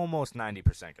like almost 90%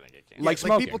 gonna get cancer. Like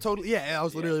smoking. people totally. Yeah, I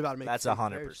was literally about to make. That's the same 100%.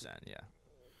 comparison. Yeah.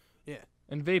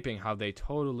 And vaping, how they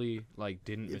totally like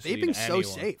didn't Yeah, mislead vaping's so anyone.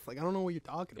 safe. Like I don't know what you're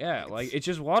talking about. Yeah, like it's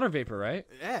just water vapor, right?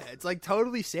 Yeah, it's like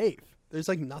totally safe. There's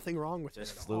like nothing wrong with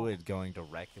Just it. at all. fluid going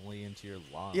directly into your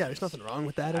lungs. Yeah, there's nothing wrong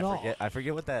with that at all. I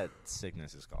forget what that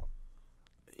sickness is called.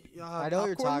 I know what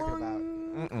you're popcorn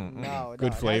talking about. lung? No,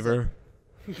 Good it flavor,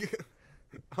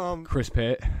 Chris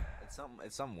Pitt.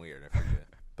 It's something weird. I forget.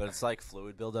 But it's like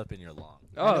fluid buildup in your lung.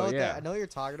 Oh I yeah, know what you're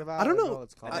talking about. I don't know. what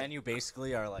it's called. And then you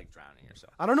basically are like drowning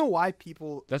yourself. I don't know why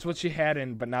people. that's what she had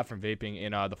in, but not from vaping.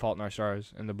 In The Fault in Our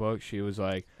Stars in the book, she was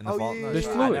like, And the Oh, fault yeah, in Our There's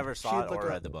Stars- fluid. I never She saw had, it like, or a-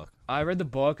 read the book. I read the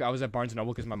book. I was at Barnes and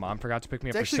Noble because my mom forgot to pick me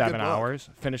It's up for actually a good 7 book. hours.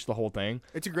 Finished the whole thing.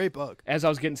 It's a great book. As I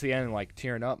was getting to the end and like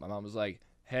tearing up, my mom was like,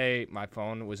 "Hey, my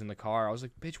phone was in the car." I was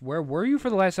like, "Bitch, where were you for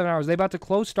the last 7 hours? They about to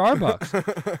close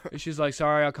Starbucks." And she's like,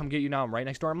 "Sorry, I'll come get you now. I'm right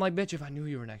next door." I'm like, "Bitch, if I knew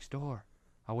you were next door,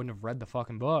 I wouldn't have read the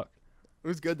fucking book." It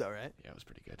was good though, right? Yeah, it was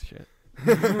pretty good shit.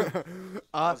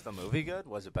 Was the movie good?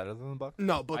 Was it better than the book?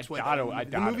 No, books I way doubt better. it- I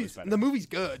The doubt it movie's was better. the movie's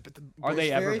good, but the Are they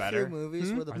books- ever Very better? few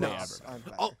movies where the Are they books ever aren't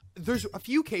better. Oh, there's a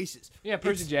few cases. Yeah,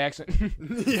 Percy Jackson.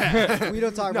 Yeah. We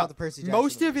don't talk No, about the Percy Jackson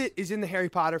Most of movies. it is in the Harry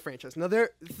Potter franchise. Now, the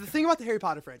thing about the Harry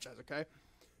Potter franchise, okay?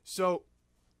 So,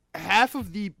 half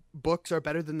of the books are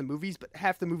better than the movies, but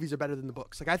half the movies are better than the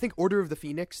books. Like, I think Order of the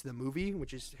Phoenix, the movie,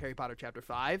 which is Harry Potter Chapter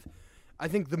 5, I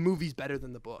think the movie's better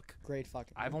than the book. Great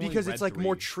fucking. I've only Because read it's, like,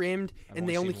 more 3. trimmed, I've and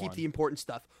they only only seen keep one. the important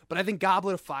stuff. But I think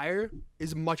Goblet of Fire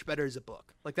is much better as a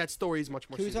book. Like, that story is much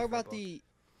more Can we suited talk for a about book. the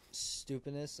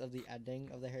stupidness of the ending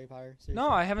of the Harry Potter series? No,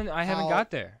 I haven't How-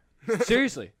 got there.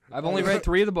 Seriously, I've only read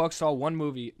 3 of the books, saw 1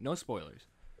 movie. No spoilers.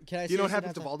 Can I Do you know what say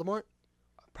happens to something Voldemort?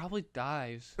 Probably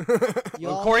dies. You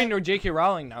all According have- to J.K.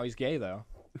 Rowling, now he's gay though.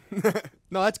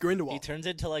 No, that's He Grindelwald. turns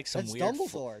into like some That's weird.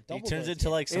 Dumbledore. He turns Dumbledore's into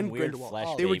like some And weird Grindelwald.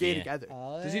 flesh They were baby. gay together.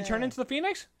 Oh, Does he turn yeah. into the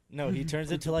Phoenix? No, he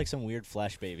turns into like some weird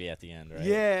flesh baby at the end, right?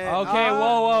 Yeah. Okay,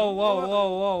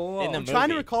 whoa. In the I'm trying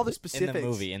to movie. recall the In specifics.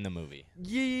 the movie.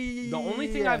 Yeah. The only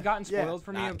thing I've gotten yeah. spoiled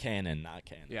for me. Not canon.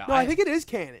 Yeah, No, I think it is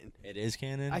canon. It is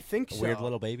canon. I think A weird so.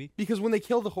 little baby. Because when they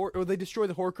kill the or they destroy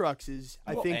the Horcruxes,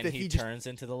 I think and that he just turns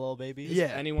into the little baby. Yeah.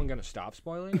 Is anyone gonna stop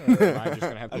spoiling, or am I just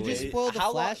gonna have to You just wait? spoiled the How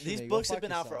long? Flash for These me. Go books have fuck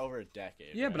been out for yourself. over a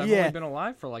decade. Yeah, right? but I've Yeah. only been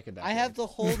alive for like a decade. I have the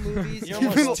whole movies. You're and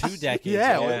the almost whole- 2 decades.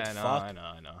 Yeah, old. Yeah, I know, Fuck.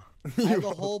 I know. I have the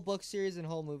whole book series and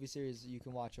whole movie series. You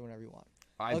can watch it whenever you want.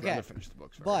 I'd Okay. rather finish the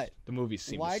books first. But the movies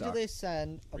seem Why to do suck. they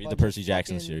send a Read bunch the Percy of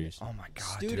Jackson fucking series. Oh my god,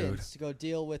 students to go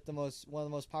deal with one of the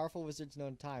most powerful wizards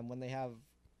known to time when they have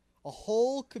a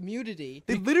whole community?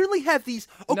 they literally have these.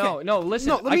 Okay. No, listen.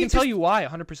 No, let I me can tell just- you why,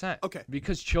 100%. Okay.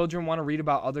 Because children want to read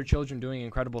about other children doing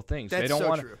incredible things. That's they don't so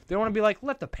want true. They want to be like,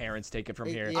 let the parents take it from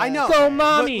here. Yeah. I know. Go, But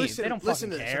mommy. Listen, They don't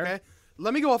listen fucking to care. this, okay?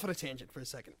 Let me go off on a tangent for a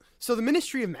second. So the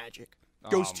Ministry of Magic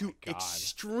goes Oh to my God.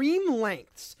 extreme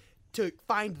lengths to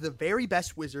find the very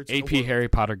best wizards in the AP world. Harry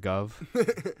Potter Gov.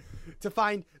 To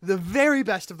find the very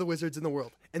best of the wizards in the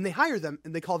world. And they hire them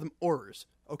and they call them Aurors,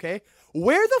 okay?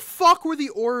 Where the fuck were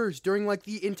the Aurors during like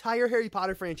the entire Harry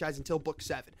Potter franchise until book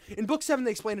 7? In book 7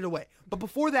 they explain it away. But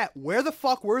before that, where the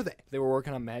fuck were they? They were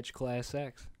working on magical ass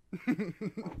sex.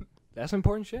 That's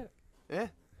important shit. Yeah.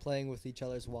 Playing with each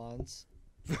other's wands.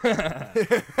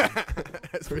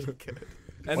 That's pretty good.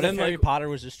 And What then if Harry like, Potter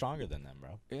was just stronger than them,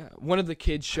 bro? yeah, one of the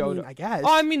kids showed. I guess.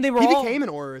 Oh, I mean, they were He all. became an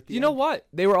Auror at the You end. know what?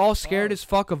 They were all scared as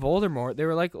fuck of Voldemort. They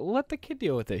were like, let the kid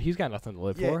deal with it. He's got nothing to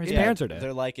live Yeah, for. His yeah. parents are dead.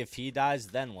 They're like, if he dies,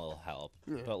 then we'll help.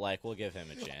 But like, we'll give him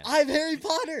a chance. I'm Harry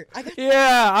Potter. I got Yeah,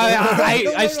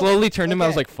 No, I no. slowly turned him. I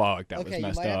was Okay. like, fuck, that okay, was you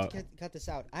messed might have up. to cut this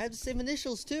out. I have the same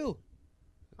initials too.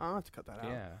 I'll have to cut that out.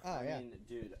 Yeah. Oh I yeah. mean,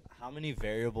 dude, how many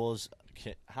variables?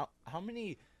 How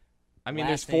many? I mean,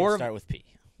 last there's 4 names of start with P.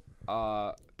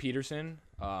 Peterson,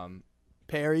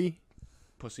 Perry.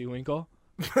 Pussy Winkle.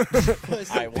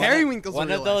 Periwinkle's a one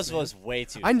real of those last name. was way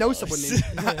too. I know close. someone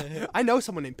named. I know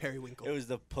someone named Periwinkle. It was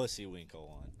the Pussy Winkle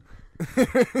one.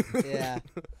 Yeah.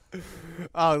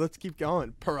 Oh, let's keep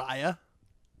going. Pariah.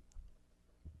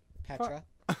 Petra.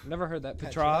 Never heard that.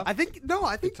 Petrov. Petrov. I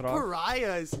think Petrov?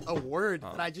 pariah is a word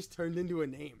that I just turned into a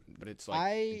name. But it's like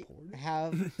I important.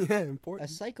 have Yeah, a important.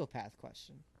 psychopath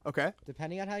question. Okay.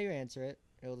 Depending on how you answer it,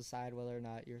 it will decide whether or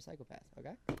not you're a psychopath.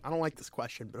 Okay. I don't like this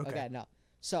question, but okay. Okay. No.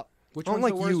 So Which I don't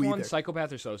one's like the worst you one? either.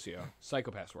 Psychopath or socio?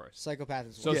 Psychopath's worse. psychopath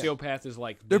is worse. Sociopath is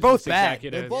like They're both business bad.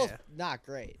 executive. They're both Yeah. not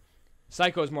great.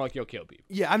 Psycho is more like you'll kill people.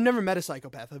 Yeah, I've never met a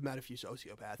psychopath. I've met a few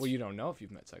sociopaths. Well, you don't know if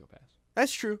you've met psychopaths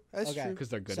That's true. That's Okay. true. because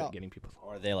they're good So- at getting people.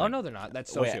 Or they Oh like. no, they're not.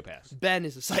 That's Wait. sociopaths. Ben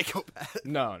is a psychopath.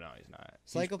 No, he's not.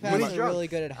 Psychopaths when are he's drunk. really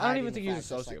good at I don't hiding even the think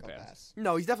he's a fact they're sociopath. psychopaths.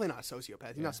 No, he's definitely not a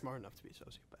sociopath. He's not smart enough to be a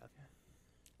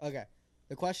sociopath. Okay.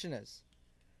 The question is,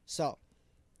 so,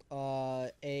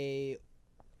 a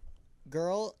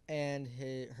girl and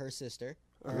her sister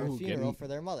are at a Ooh, funeral getting- for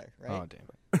their mother, right? Oh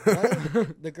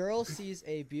damn. The girl sees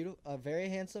a very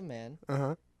handsome man Uh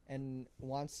huh. and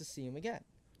wants to see him again.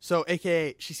 So,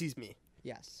 AKA, she sees me.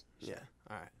 Yes. Yeah.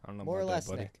 All right. I don't know More or about less,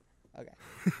 that, buddy. Nick. Okay.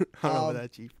 I don't know Um, about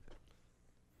that, Chief.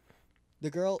 The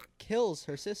girl kills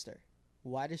her sister.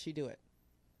 Why does she do it?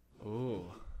 Ooh.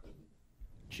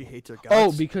 She hates her guts.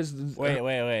 Oh, because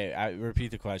Wait. I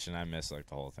repeat the question. I missed like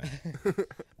the whole thing.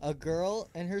 A girl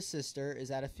and her sister is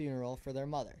at a funeral for their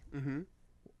mother. Mm-hmm.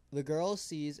 The girl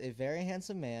sees a very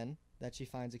handsome man that she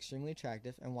finds extremely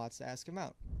attractive and wants to ask him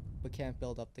out, but can't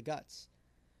build up the guts.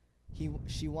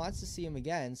 She wants to see him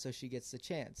again, so she gets the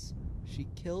chance. She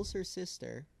kills her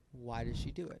sister. Why does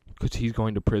she do it? Because he's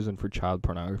going to prison for child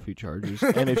pornography charges,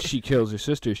 and if she kills her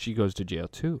sister, she goes to jail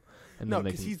too. And No, then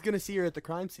they because can, he's gonna see her at the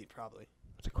crime scene probably.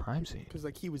 it's a crime scene. Because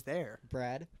like he was there.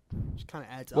 Brad? Just kind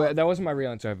of adds Well, up. that wasn't my real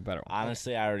answer. I have a better one.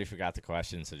 Honestly, I already forgot the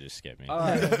question, so just skip me.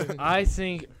 I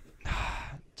think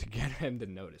to get him to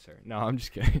notice her. No, I'm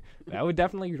just kidding. That would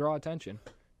definitely draw attention.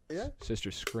 Yeah. Sister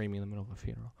screaming in the middle of a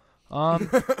funeral.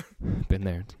 Been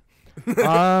there.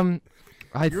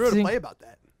 I You wrote a think. play about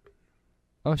that.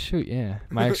 Oh shoot, yeah.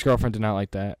 My ex-girlfriend did not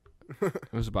like that.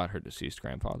 It was about her deceased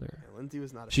grandfather. Yeah, Lindsay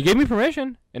was not. She gave me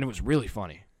permission, and it was really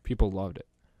funny. People loved it.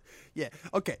 Yeah.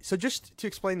 Okay. So just to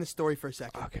explain the story for a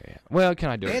second. Okay. Yeah. Well, can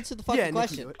I do it? Answer the fucking Yeah, Nick can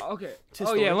question. do it. Okay. His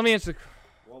Oh yeah. story. Let me answer.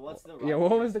 Well, what's the Yeah.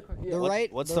 What was the? The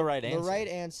right. what's the right The answer? right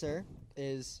answer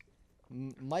is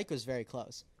Mike was very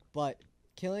close, but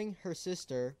killing her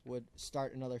sister would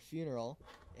start another funeral,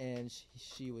 and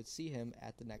she would see him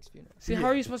at the next funeral. See, how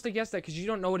are you supposed to guess that? Because you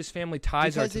don't know what his family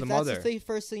ties are Because to if the that's mother. the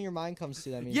first thing your mind comes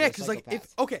to, that means Yeah, you're a because like if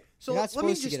psychopath. okay, so You're not let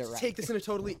me supposed to just get it right. take this in a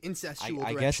totally incestual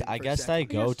I direction. guess for a I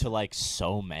second. go to like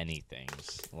so many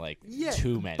things, like Yeah,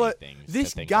 too many but things. to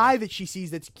this think guy of. that she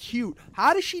sees that's cute,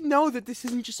 how does she know that this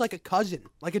isn't just like a cousin,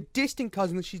 like a distant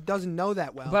cousin that she doesn't know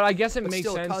that well? But I guess it But makes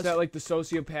still a sense cousin. that like the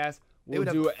sociopath They will would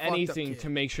have do fucked up anything kid. to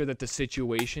make sure that the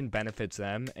situation benefits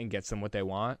them and gets them what they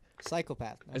want,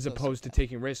 Psychopath. not as opposed to sociopath.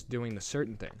 taking risks doing the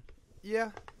certain thing.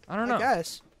 yeah, I don't know. I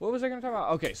guess. What was I gonna talk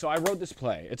about? Okay, so I wrote this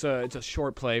play. It's a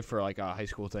short play for like a high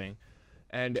school thing,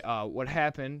 and what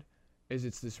happened is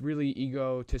it's this really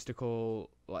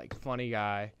egotistical, like funny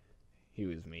guy. He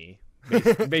was me,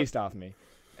 based off me,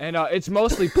 and it's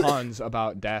mostly puns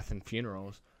about death and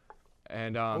funerals,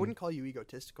 and I wouldn't call you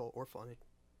egotistical or funny.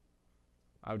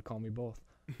 I would call me both.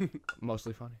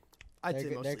 Mostly funny. I'd There say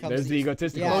go- mostly. there comes There's the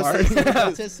egotistical Yeah, part. it's the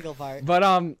egotistical part. But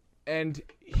and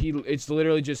it's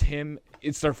literally just him.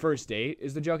 It's their first date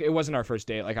is the joke. It wasn't our first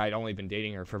date. Like I'd only been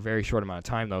dating her for a very short amount of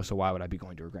time though. So why would I be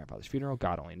going to her grandfather's funeral?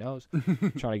 God only knows.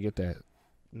 Trying to get that.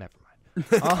 Never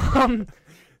mind.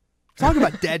 Talking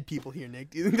about dead people here, Nick.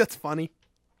 Do you think that's funny?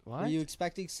 What? Were you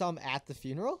expecting some at the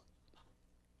funeral?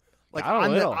 Like Got a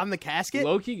on little. the casket?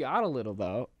 Loki got a little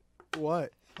though.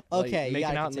 What? Like, Okay, you making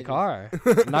gotta out in the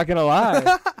continue. car. I'm not gonna lie.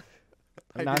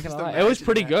 I I'm not just gonna lie. It was imagine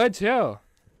pretty that. good too.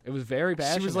 It was very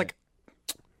passionate. She was like,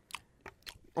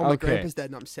 "Oh, my Okay. grandpa's dead,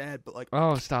 and I'm sad." But like,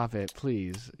 "Oh, stop it,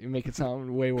 please! You make it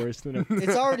sound way worse than it."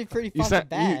 It's already pretty You fucking sound,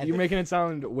 bad. you're making it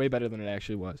sound way better than it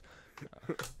actually was.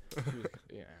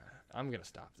 Yeah, I'm gonna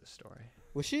stop this story.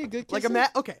 Was she a good kisser?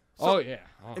 okay. So Oh yeah.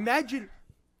 Oh. imagine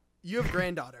you have a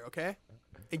granddaughter, okay,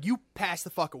 and you pass the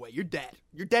fuck away. You're dead.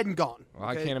 You're dead and gone. Well,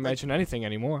 I okay? can't imagine anything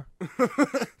anymore.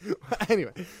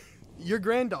 Anyway, your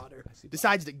granddaughter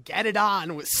decides to get it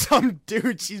on with some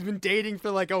dude she's been dating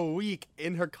for like a week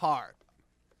in her car.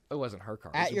 It wasn't her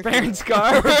car. At It your was her parents' Her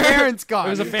car. parents' car. It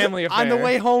was a family On the affair.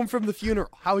 way home from the funeral.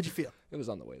 How would you feel? It was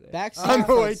on the way there. Back seat, On the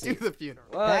front way seat. to the funeral.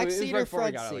 Well, back it was seat right or before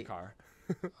I front got out of the seat? car.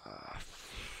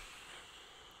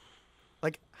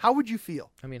 Like, how would you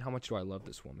feel? I mean, how much do I love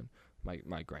this woman,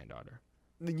 my granddaughter?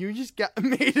 then you just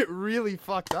made it really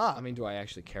fucked up. I mean, do I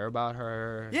actually care about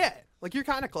her? yeah, like you're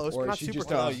kind of close, Or but not is she super just,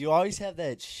 close. No, you always have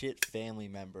that shit family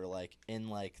member, like, in,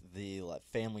 like, the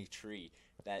family tree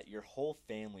that your whole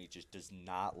family just does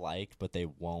not like, but they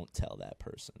won't tell that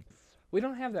person. We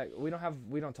don't have that. We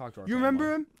don't talk to our You family.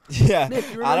 remember him? Yeah.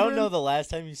 Nick, you I don't remember know him? the last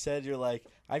time you said you're like,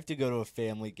 I have to go to a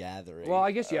family gathering. Well,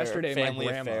 I guess or yesterday my family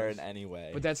affair grandma's. in any way.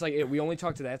 But that's like it. We only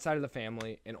talk to that side of the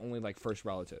family and only like first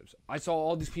relatives. I saw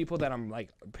all these people that I'm like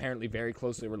apparently very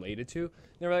closely related to.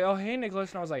 They were like, "Oh, hey,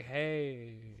 Nicholas," and I was like,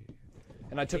 "Hey,"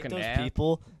 and I took a those nap.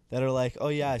 people that are like, oh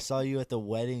yeah, I saw you at the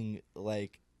wedding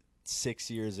like 6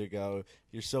 years ago.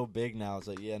 You're so big now. It's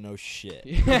like, yeah, no shit.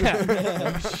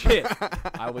 Yeah, shit.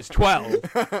 I was 12.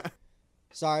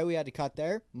 Sorry, we had to cut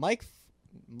there. Mike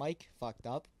fucked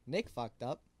up. Nick fucked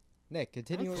up. Nick,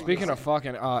 continue. what you were Speaking of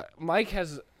saying.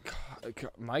 fucking,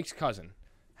 Mike's cousin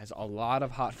has a lot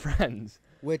of hot friends.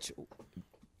 Which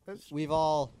That's we've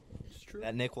all. it's true.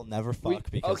 That Nick will never fuck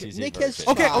because okay, he's Nick a has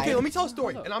virgin. Okay, Try. okay, let me tell a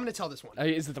story, Hold and up. I'm gonna tell this one.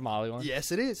 Is it the Molly one?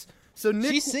 Yes, it is. So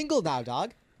Nick. She's single now,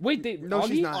 dog. Wait, no,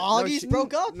 she's Augie? not. Augie's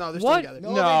broke up? No, they're What? still together. No,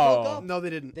 they broke No. up. No, they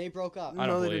didn't. They broke up. I don't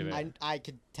No, they believe didn't. it. I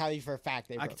could tell you for a fact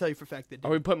they I broke can tell you for a fact they did.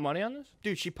 Are we putting money on this?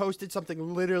 Dude, she posted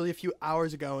something literally a few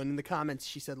hours ago, and in the comments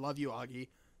she said, "Love you, Augie."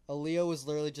 Aaliyah was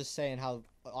literally just saying how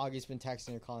Augie's been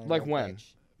texting her, calling her. Like a when?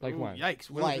 bitch. Like Ooh, when? Yikes!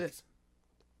 When Like- was this?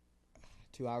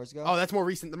 2 hours ago. Oh, that's more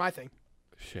recent than my thing.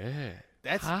 Shit.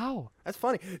 That's How? that's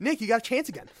funny. Nick, you got a chance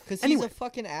again. Because Anyway. he's a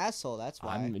fucking asshole. That's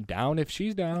why. I'm down if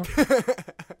she's down.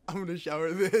 I'm gonna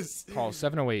shower this. Call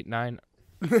 708-9.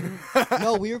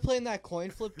 No, we were playing that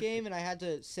coin flip game, and I had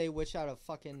to say which out of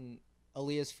fucking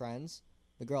Aaliyah's friends,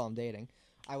 the girl I'm dating,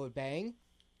 I would bang.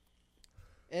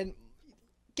 And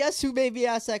guess who made me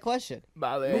ask that question?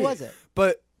 Who was it?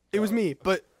 But it was me.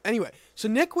 But anyway, so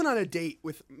Nick went on a date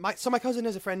with my cousin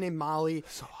has a friend named Molly.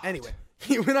 Anyway,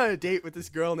 he went on a date with this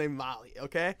girl named Molly.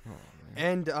 Okay,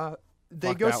 and they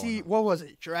Fuck go that see one. what was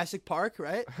it? Jurassic Park,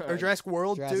 right? Or Jurassic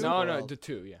World Jurassic too? No, no, World. the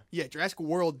two, yeah. Yeah, Jurassic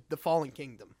World: The Fallen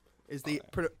Kingdom is the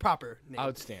proper name.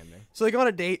 Outstanding. So they go on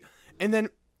a date, and then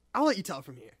I'll let you tell it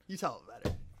from here. You tell it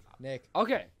better. Nick,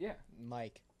 Okay, yeah.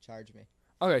 Mike, charge me.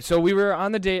 Okay, so we were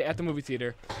on the date at the movie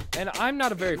theater, and I'm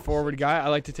not a very forward guy. I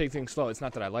like to take things slow. It's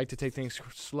not that I like to take things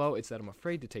slow, it's that I'm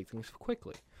afraid to take things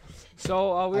quickly.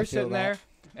 So we I were feel sitting that. there,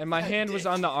 and my hand was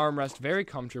on the armrest very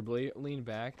comfortably, leaned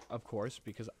back, of course,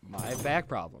 because my back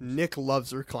problems. Nick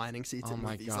loves reclining seats Oh in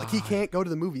my movies. Like he God. can't go to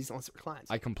the movies unless it reclines.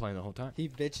 I complained the whole time. He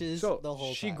bitches So the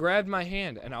whole she time. grabbed my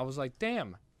hand, and I was like,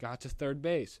 damn, got to third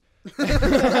base.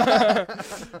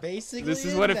 Basically, This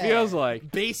is in what it there. feels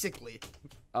like. Basically,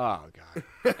 Oh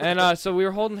god. And so we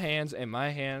were holding hands, and my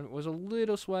hand was a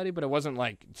little sweaty, but it wasn't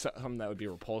like something that would be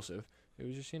repulsive. It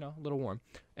was just, a little warm.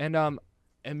 And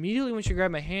immediately when she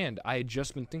grabbed my hand, I had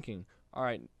just been thinking, all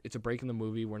right, it's a break in the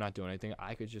movie. We're not doing anything.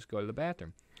 I could just go to the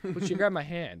bathroom. But she grabbed my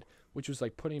hand, which was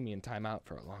like putting me in timeout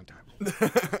for a long time,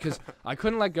 because I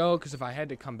couldn't let go. Because if I had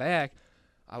to come back,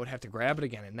 I would have to grab it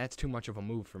again, and that's too much of a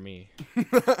move for me.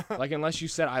 Like, unless you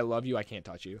said I love you, I can't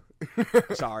touch you.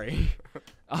 Sorry.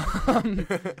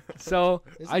 So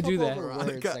There's a I do couple that. other words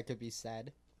Veronica. that could be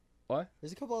said. What?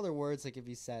 There's a couple other words that could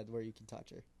be said where you can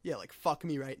touch her. yeah, like fuck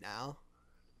me right now.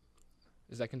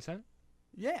 Is that consent?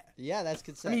 Yeah. Yeah, that's I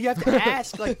consent. mean, you have to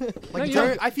ask, like No, you during,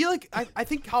 don't. I feel like I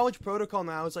think college protocol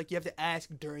now is like you have to ask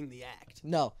during the act.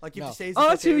 no, Like you no. have to say, is Oh,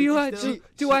 this do you? okay with you still?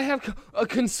 Do I have a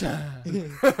consent?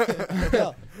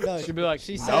 no, She'd be like,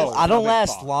 she no. says, I don't Big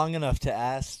last fuck. long enough to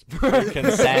ask for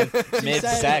consent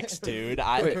mid-sex, dude.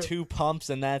 I Wait. 2 pumps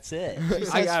and that's it. she I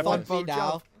says got fuck one. me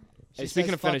now. She Hey, speaking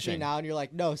says, of fuck me finishing. now, and you're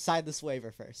like, no, sign this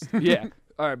waiver first. Yeah.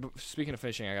 All right. But speaking of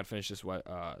finishing, I gotta finish this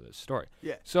this story.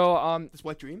 Yeah. So This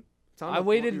wet dream. Sound I like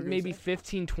what you waited were gonna maybe say?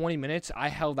 15, 20 minutes. I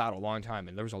held out a long time,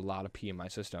 and there was a lot of pee in my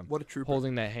system. What a trooper.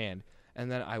 Holding that hand,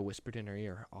 and then I whispered in her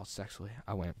ear, all sexually.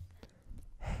 I went,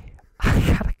 "Hey, I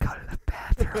gotta go to the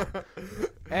bathroom."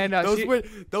 And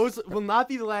those will not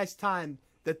be the last time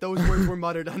that those words were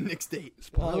muttered on Nick's date.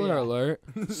 Spoiler yeah. alert.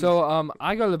 So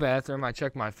I go to the bathroom. I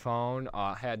check my phone.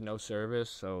 Had no service,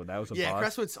 so that was a Yeah, bust.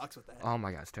 Crestwood sucks with that. Oh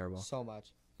my god, it's terrible. So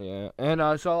much. Yeah,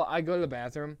 and so I go to the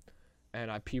bathroom, and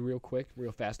I pee real quick,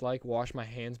 real fast, like wash my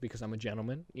hands because I'm a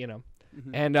gentleman,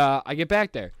 And I get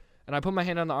back there, and I put my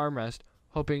hand on the armrest,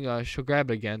 hoping she'll grab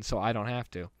it again, so I don't have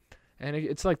to. And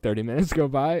it's like 30 minutes go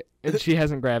by, and she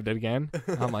hasn't grabbed it again.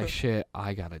 I'm like, shit,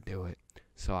 I gotta do it.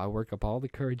 So I work up all the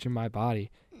courage in my body,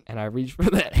 and I reach for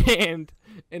that hand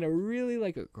in a really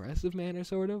like aggressive manner,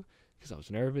 sort of, because I was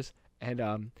nervous.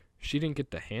 And she didn't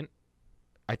get the hint.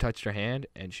 I touched her hand,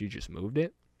 and she just moved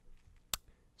it.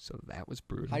 So that was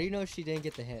brutal. How do you know she didn't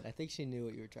get the hint? I think she knew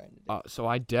what you were trying to do. So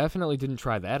I definitely didn't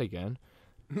try that again.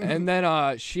 And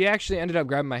then she actually ended up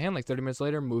grabbing my hand like 30 minutes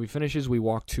later. Movie finishes. We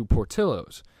walk to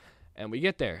Portillo's. And we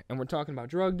get there. And we're talking about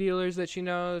drug dealers that she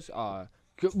knows.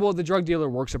 Well, the drug dealer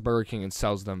works at Burger King and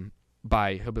sells them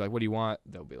he'll be like, what do you want?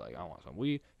 They'll be like, I want some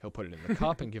weed. He'll put it in the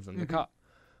cup and give them the cup.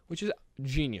 Which is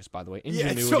genius, by the way.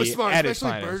 Ingenuity it's so smart, at its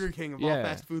especially finest. Burger King of all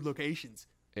fast food locations.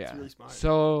 Yeah. It's really smart.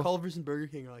 So, Culver's and Burger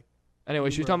King are like... anyway,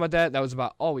 she was talking about that. That was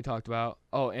about all we talked about.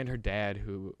 Oh, and her dad,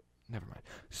 who... Never mind.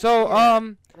 So, I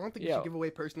don't think you should give away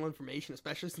personal information,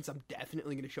 especially since I'm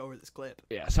definitely going to show her this clip.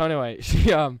 Yeah, so anyway,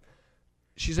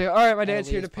 she's like, all right, my dad's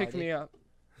here to pick party. me up.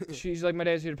 She's like, my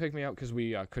dad's here to pick me up because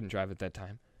we couldn't drive at that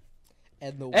time.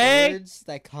 And the Hey! words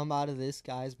that come out of this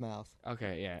guy's mouth.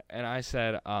 Okay, yeah. And I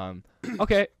said,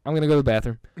 okay, I'm going to go to the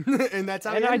bathroom. And that's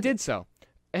how And I did so.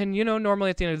 And, normally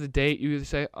at the end of the date, you either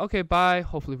say, okay, bye,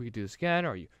 hopefully we could do this again,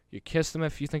 or you kiss them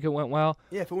if you think it went well.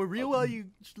 Yeah, if it went real well, you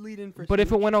should lead in for... But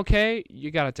if it went okay,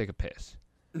 you got to take a piss.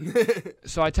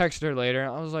 So I texted her later.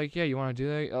 I was like, yeah, you want to do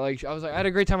that? I was like, I had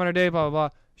a great time on our day, blah, blah,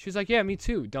 blah. She was like, yeah, me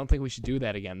too. Don't think we should do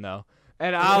that again, though.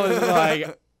 And I was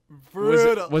like,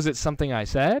 was it something I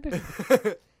said?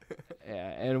 Yeah,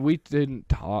 and we didn't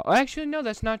talk. Actually, no,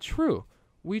 that's not true.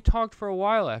 We talked for a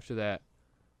while after that.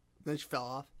 Then she fell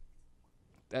off.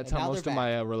 That's And how now most they're of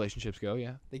my relationships go,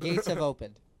 yeah. The gates have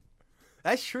opened.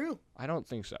 That's true. I don't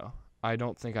think so. I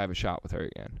don't think I have a shot with her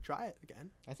again. Try it again.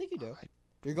 I think you do.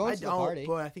 You're going I to the don't, party.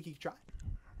 but I think you could try.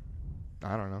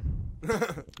 I don't know.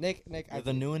 Nick, You're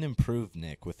the new and improved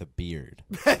Nick with a beard.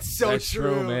 That's so That's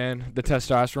true. man. The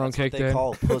testosterone That's what kicked they in.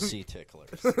 call pussy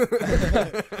ticklers.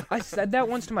 I said that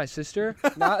once to my sister.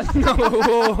 Not,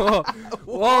 no,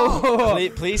 whoa.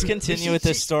 Please continue with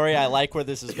this story. I like where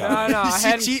this is going. No, I Is she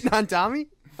hadn't. cheating on Tommy?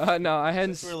 No, I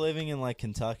hadn't. Since we're living in like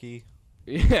Kentucky.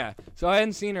 Yeah, so I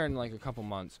hadn't seen her in like a couple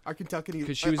months. Our Kentucky,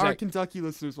 'Cause she was our at- Kentucky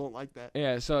listeners won't like that.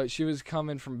 Yeah, so she was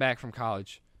coming back from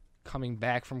college. Coming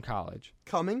back from college.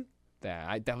 Coming?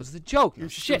 That was the joke. No Your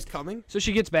sister was shit. coming? So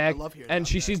she gets back I love hearing and about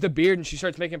she that. sees the beard and she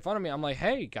starts making fun of me. I'm like,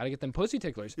 hey, gotta get them pussy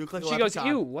ticklers. You look like a She goes, leprechaun.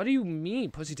 ew, what do you mean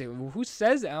pussy ticklers? Who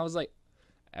says that? I was like,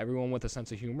 everyone with a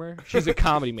sense of humor. She's a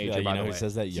comedy major, Yeah, by you know the who way.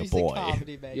 says that? Your She's a boy.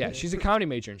 comedy major. Yeah, she's a comedy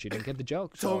major and she didn't get the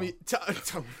joke. So.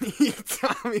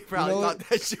 Tommy probably know thought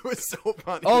that shit was so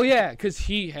funny. Oh yeah, because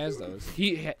he has those.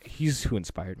 He's who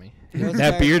inspired me. You know what's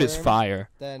That better beard is term fire.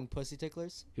 Than pussy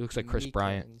ticklers? He looks like Chris Knee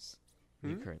Bryant. curtains.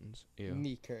 Knee curtains. Ew.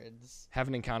 Knee curtains.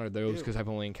 Haven't encountered those Ew. because I've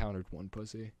only encountered one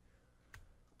pussy.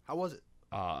 How was it?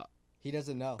 He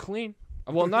doesn't know. Clean.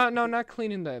 Well, not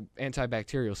clean in the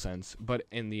antibacterial sense, but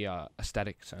in the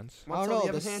aesthetic sense. Want don't to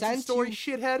know, tell the Evan Hansen scent story, you-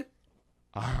 shithead?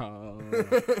 All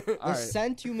The right.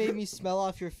 scent you made me smell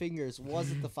off your fingers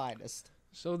wasn't the finest.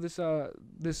 So this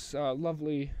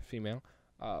lovely female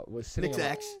was Nick's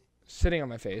sitting ex. on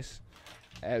my face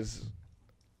as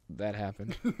that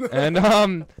happened,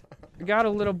 and got a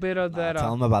little bit of that.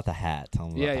 Tell him about the hat. Tell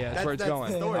him about Yeah, the yeah, hat. that's where it's That's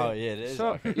going. the story. Oh, yeah, it is.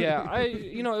 So yeah,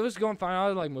 it was going fine. I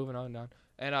was like moving on and down,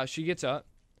 and she gets up,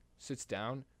 sits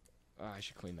down. I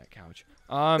should clean that couch.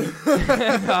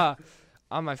 And,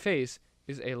 on my face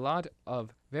is a lot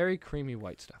of very creamy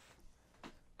white stuff.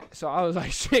 So I was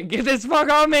like, shit, get this fuck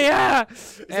on me, yeah!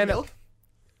 Is it milk?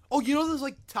 Oh, you know those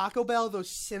like Taco Bell, those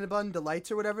Cinnabon Delights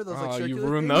or whatever? Those like Oh, you circular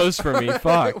ruined things? those for me.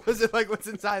 Fuck. Was it like what's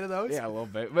inside of those? Yeah, a little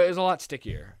bit, but it's a lot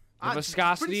stickier. The Ah, it's pretty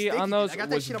viscosity sticky, on dude. those I got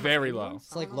that was shit on my very finger low. once.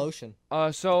 It's like I don't know. lotion.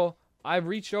 So I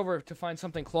reached over to find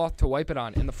something cloth to wipe it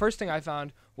on, and the first thing I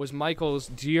found was Michael's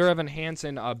Dear Evan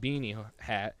Hansen beanie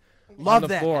hat Love on the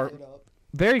that. floor.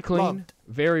 Very clean, Loved.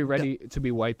 very ready to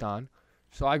be wiped on.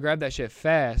 So I grabbed that shit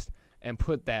fast and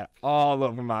put that all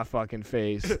over my fucking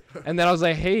face. And then I was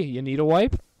like, hey, you need a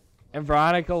wipe? And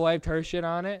Veronica wiped her shit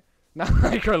on it. Not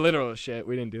like her literal shit.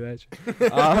 We didn't do that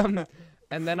shit.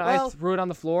 And then I Well- threw it on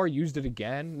the floor, used it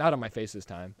again. Not on my face this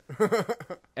time.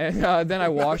 And then I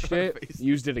washed it, face.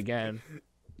 used it again.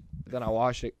 Then I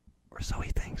washed it. Or so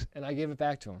he thinks. And I gave it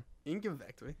back to him. You can give it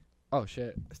back to me. Oh,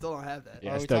 shit. I still don't have that. Yeah,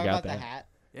 Are I we still talking got about that. the hat?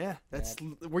 Yeah, that's.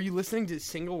 Were you listening to a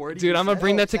single word? he Dude, just I'm gonna said?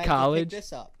 bring that to Thank you, pick college.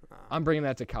 this up. I'm bringing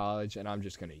that to college, and I'm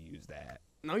just going to use that.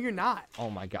 No, you're not, Oh,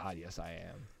 my God. Yes, I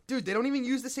am. dude. They don't even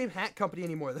use the same hat company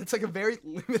anymore. That's like a very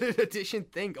limited edition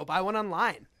thing. Go buy one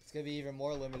online. It's gonna be even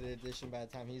more limited edition by the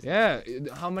time he's Yeah. done.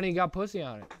 How many got pussy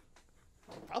on it?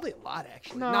 Probably a lot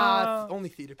actually. No. Nah, only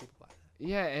theater people buy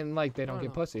Yeah, and like they don't I get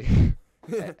don't pussy,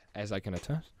 as I can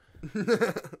attest.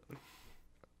 that.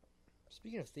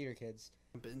 Speaking of theater kids,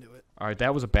 Jump into it, All right,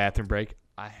 that was a bathroom break.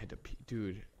 I had to pee,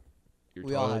 dude. Your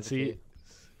we all toilet had to seat.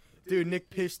 pee. dude. Nick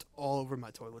pissed all over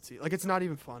my toilet seat. Like it's not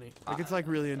even funny. Like it's like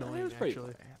really It annoying was pretty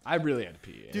actually. funny. I really had to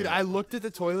pee. Dude, I looked at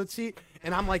the toilet seat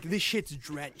and I'm like, this shit's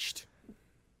drenched.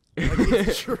 Like,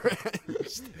 it's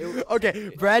drenched. Okay,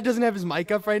 Brad doesn't have his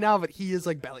mic up right now, but he is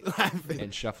like belly laughing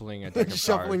And shuffling a deck of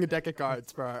shuffling cards. a deck of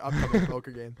cards for our upcoming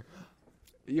poker game.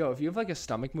 Yo, if you have like a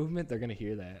stomach movement, they're gonna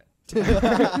hear that.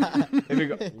 If you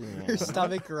go, Your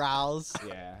stomach growls.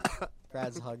 yeah.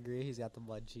 Brad's hungry. He's got the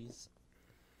munchies.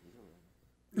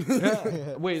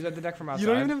 Wait, is that the deck from outside? You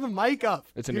don't even have the mic up.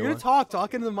 It's a You're new gonna one.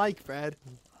 talk into the mic, Brad.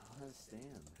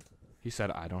 He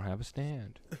said, "I don't have a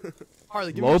stand."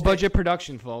 Harley, give me Low your stand. budget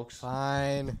production, folks.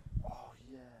 Fine.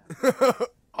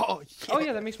 Oh Oh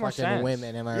yeah, that makes more Fucking sense.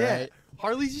 women, am I yeah. right?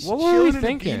 Harley's just What were we chilling in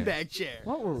thinking? a beanbag chair.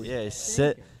 What were we? Yeah,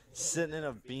 sitting in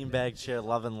a beanbag chair,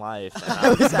 loving life. And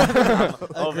I'm A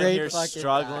over great here fucking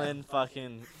struggling,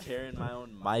 fucking carrying my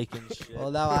own mic and shit.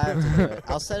 Well, now I have to do it.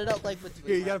 I'll set it up like between.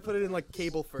 Here, you my- gotta put it in like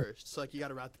cable first. So like you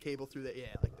gotta route the cable through the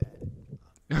like that.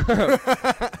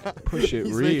 Push it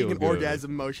He's real making an good.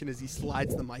 orgasm motion as he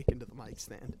slides the mic into the mic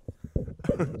stand.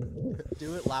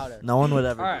 Do it louder. No one would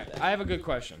ever. All right, I have a good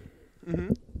question.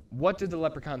 Mhm. What did the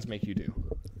leprechauns make you do?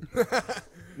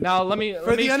 Now let me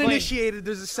For the explain. uninitiated,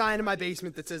 there's a sign in my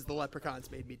basement that says the leprechauns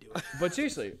made me do it. But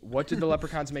seriously, what did the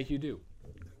leprechauns make you do?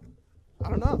 I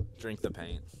don't know. Drink the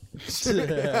paint.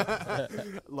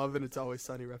 Love an It's Always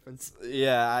Sunny reference.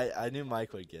 Yeah, I knew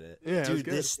Mike would get it. Yeah, it was dude,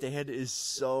 good. this stand is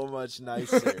so much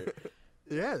nicer.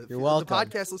 Yeah, You're welcome. The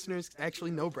podcast listeners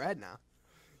actually know Brad now.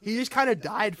 He just kind of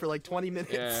died for like 20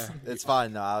 minutes. Yeah. It's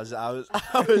fine though. I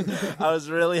was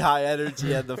really high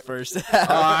energy at the first Oh, half.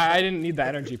 I didn't need the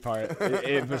energy part.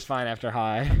 It was fine after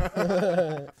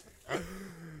high.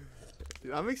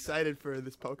 Dude, I'm excited for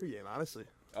this poker game, honestly.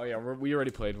 Oh yeah, we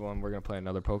already played one. We're gonna play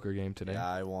another poker game today. Yeah,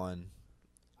 I won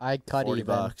I cut 40 even.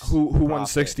 bucks. Who won Profit.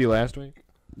 60 last week?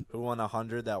 Who won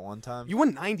 100 that one time? You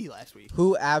won 90 last week.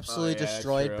 Who absolutely Oh, yeah,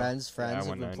 destroyed true. Ben's Yeah, friends I who've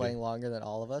won been 90. playing longer than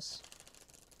all of us?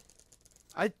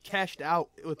 I cashed out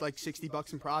with like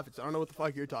 $60 in profits. I don't know what the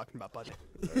fuck you're talking about, buddy.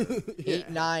 8,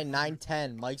 9, 9,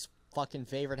 10. Mike's fucking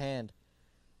favorite hand.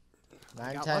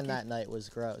 9, got 10 lucky. that night was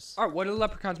gross. All right, what did the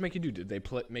leprechauns make you do? Did they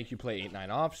make you play 8-9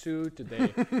 offsuit? Did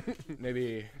they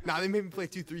maybe? Nah, they made me play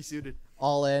 2-3 suited.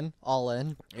 All in, all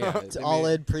in. Yeah, It's all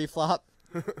in pre-flop.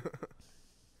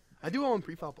 I do own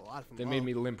preflop a lot. If I'm They low. made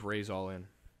me limp raise all in.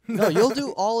 No, you'll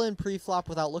do all in pre-flop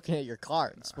without looking at your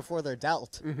cards before they're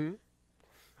dealt. Mm-hmm.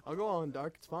 I'll go all in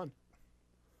dark. It's fun.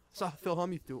 I saw Phil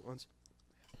Hellmuth do it once.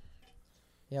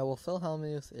 Yeah, well, Phil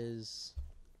Hellmuth is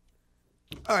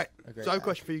All right. a great So I have a guy.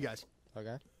 question for you guys.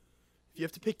 Okay. If you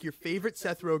have to pick your favorite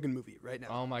Seth Rogen movie right now,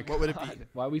 Oh my god. what would it be?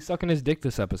 Why are we sucking his dick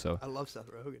this episode? I love Seth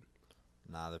Rogen.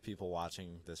 Nah, the people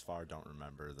watching this far don't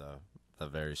remember the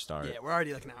very start. Yeah, we're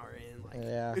already like an hour in. Like,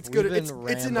 Yeah, it's we've good. been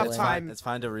It's enough rambling. time. It's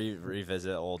fine to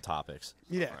revisit old topics.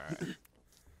 Yeah.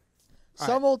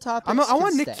 Some old topics. I can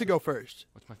want Nick stay. to go first.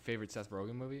 What's my favorite Seth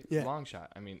Rogen movie? Yeah. Long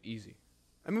Shot. I mean, easy.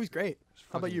 That movie's great. It's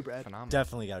How about fucking you, Brad? Phenomenal.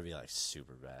 Definitely got to be like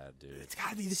super bad, dude. It's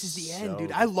gotta be. This is the So end, dude.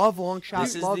 good. I love Long Shot.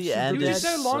 This is love the Super end. You Bad. just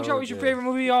said is Long so Shot was your good. favorite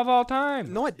movie of all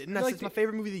time. No, I didn't. That's Like it's my the-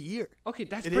 favorite movie of the year. Okay,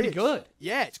 that's It pretty is. good.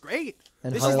 Yeah, it's great.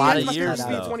 And This is is a the lot end of of my years, favorite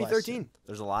movie of though. 2013.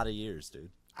 There's a lot of years,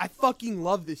 dude. I fucking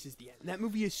love This Is the End. That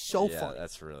movie is so yeah, funny.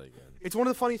 that's really good. It's one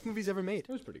of the funniest movies ever made. It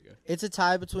was pretty good. It's a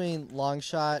tie between Long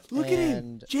Shot Look at him.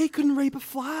 and Jay couldn't rape a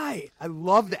fly. I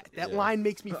love that. That Yeah. line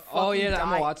makes me fucking Oh, yeah, the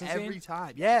Emma die Watson every scene?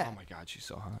 time. Yeah. Oh my god, she's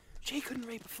so hot. Jay couldn't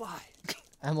rape a fly.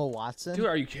 Emma Watson. Dude,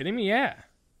 are you kidding me? Yeah.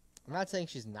 I'm not saying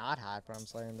she's not hot, but I'm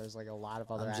saying there's like a lot of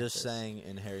other I'm just actors. saying,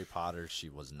 in Harry Potter, she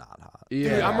was not hot.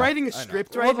 Dude, I'm writing a I know.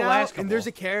 script Well, right the now, last and there's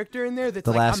a couple. character in there that's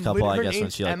The like, last I'm couple, I her guess, when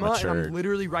name's she, like, Emma, and I'm matured.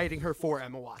 literally writing her for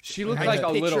Emma Watson. She looked I like a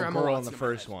picture little Emma girl in Watson the my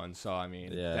first head. one, so I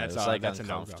mean, Yeah, that's it's like that's a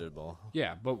no-go. uncomfortable.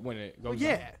 Yeah, but when it goes, Well,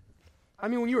 yeah. I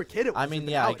mean, when you were a kid, it was. I mean,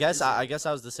 yeah, I guess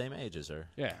I was the same age as her.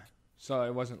 yeah. So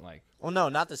it wasn't like Well, no,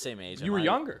 not the same age. You Am were I-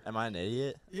 younger. Am I an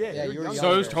idiot? Yeah, Yeah, you were younger.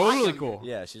 so. It was younger. totally cool.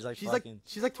 Yeah, she's like She's fucking.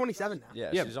 like 27 now. yeah,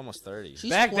 Yeah. she's almost 30.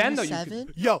 She's Back then, though, you could-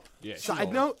 27? Yo, Yeah. she's side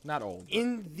old. note, not old. but-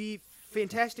 in the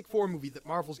Fantastic Four movie that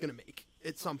Marvel's gonna make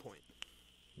at some point,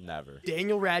 Never.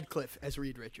 Daniel Radcliffe as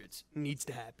Reed Richards needs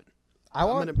to happen. I I'm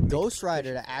want gonna make Ghost a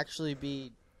Rider to actually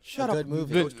be Shut a up, good you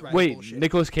movie. Ghost Rider Wait, bullshit.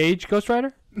 Nicolas Cage, Ghost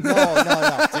Rider? No,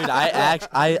 no. Dude,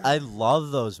 I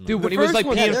love those movies. Dude, when The he was first like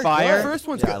one- peeing yeah, they're fire. good. The first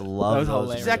one's yeah, I good. love That was those.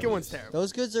 hilarious. The second movies. one's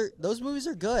terrible. Those movies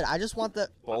are good. I just want the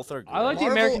Both are good. I like the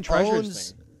Marvel American Treasures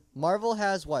owns- thing. Marvel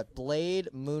has what? Blade,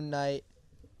 Moon Knight.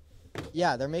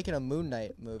 Yeah, they're making a Moon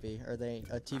Knight movie or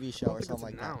a TV show I or don't think something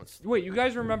like it's that. announced. Wait, you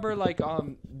guys remember like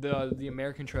the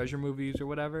American Treasure movies or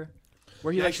whatever,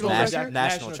 where he like National stole Treasure? that-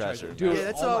 National Treasure. Dude, Yeah,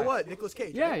 that's oh my- what Nicolas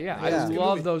Cage. Yeah, right? yeah, Yeah. I It's a good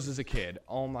loved movie. those as a kid.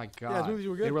 Oh my god, those movies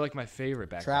were They good. were like my favorite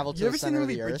back Travel then. to You the ever seen center the of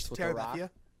movie the Bridge earth to with the Rock. Terabithia?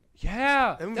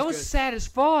 Yeah, That one that was was good. sad as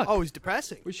fuck. Oh, it was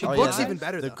depressing. Where she The Oh, book's yeah. even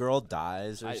better The though. girl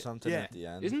dies or I- something yeah. at the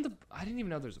end. Isn't the? I didn't even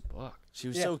know there's a book. She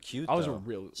was Yeah. so cute. I was a though.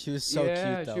 real. She was so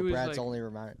Yeah, cute though. she was, Brad's like- only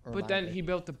reminder. But then he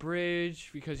built the bridge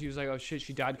because he was like, "Oh shit,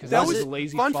 she died because That I was was a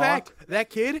lazy fun fuck." fact. That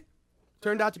kid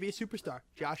turned out to be a superstar.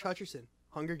 Josh Hutcherson,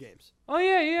 Hunger Games. Oh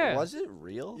yeah, yeah. Was it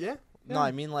real? Yeah. No,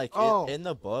 I mean like Oh. in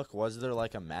the book, was there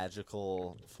like a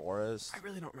magical forest? I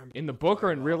really don't remember. In the book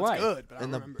or in real It's life? good, but I In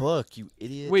don't the remember. book, you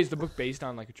idiot. Wait, is the book based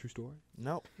on like a true story?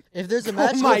 No. If there's a Oh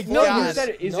magical my No, God. you forest- said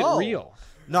it. Is no. it real?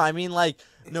 No, I mean like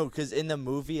no, because in the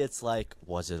movie it's like,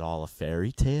 was it all a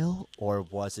fairy tale or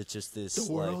was it just this The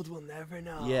like, world will never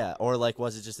know. yeah, or like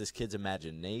was it just this kid's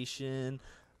imagination?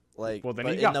 Like, Well, then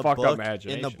but he got in the fucked up book,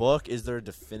 imagination. In the book, is there a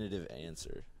definitive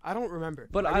answer? I don't remember.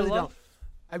 But I I really love.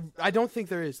 I don't think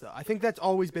there is though. I think that's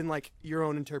always been like your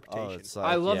own Oh, interpretation. it's like,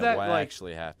 I love yeah, that, what like-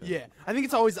 actually happened. Yeah, I think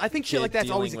it's always. I think shit Kid like that's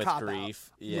always a dealing cop with out.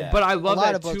 grief. Yeah. But I A love lot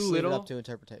that of books too leave it little. up to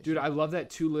interpretation. Dude, I love that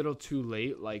too little, too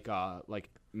late, like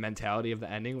mentality of the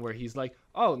ending where he's like,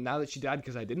 "Oh, now that she died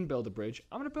because I didn't build a bridge,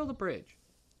 I'm gonna build a bridge."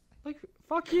 Like,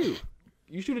 fuck you.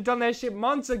 You should have done that shit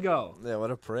months ago. yeah, what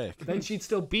a prick. Then she'd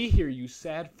still be here, you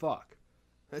sad fuck.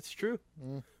 That's true.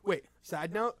 Mm. Wait,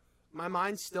 side note, my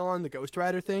mind's still on the Ghost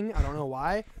Rider thing. I don't know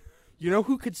why. You know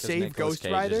who could 'Cause save Nicolas Ghost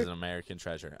Cage Rider? is an American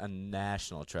treasure, a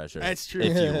national treasure. That's true.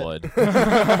 If you would.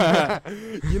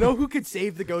 You know who could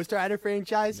save the Ghost Rider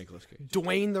franchise? Nicolas Cage.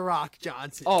 Dwayne the Rock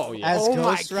Johnson. Oh yeah. As oh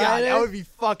my Ghost god, Rider? that would be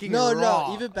fucking no, raw.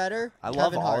 no, even better. I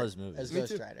love Kevin all Hart his movies. as Me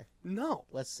Ghost too. Rider. No.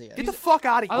 Let's see it. Get the fuck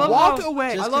out of I here. love Walk how-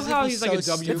 away. I Just love 'cause how he'd be he's like a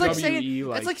so WWE. stupid. It's like saying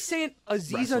like, it's like saying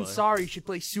Aziz wrestler. Ansari should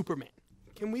play Superman.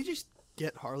 Can we just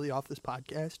get Harley off this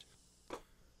podcast?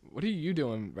 what are you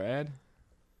doing, Brad?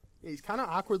 He's kind of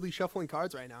awkwardly shuffling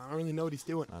cards right now. I don't really know what he's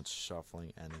doing. Not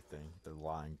shuffling anything. They're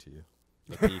lying to you.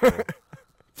 The people.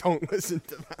 Don't listen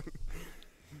to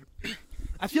them.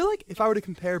 I feel like if I were to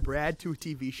compare Brad to a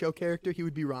TV show character, he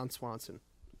would be Ron Swanson.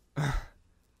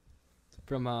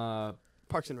 From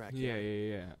Parks and Rec. yeah,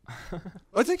 yeah, yeah.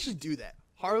 Let's actually do that.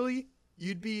 Harley,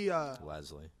 you'd be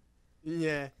Leslie.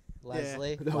 yeah.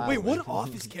 Leslie. Yeah. Wow. Wait, what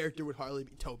office character would Harley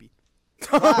be? Toby.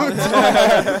 Fuck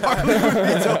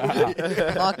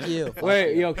you. Fuck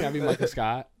Wait, you. yo, can I be Michael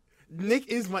Scott? Nick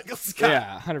is Michael Scott.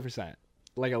 Yeah, 100%.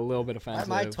 Like a little bit offensive,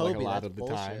 my like Toby, a lot that's of the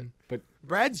bullshit. time. But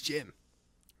Brad's Jim.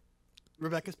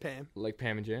 Rebecca's Pam. like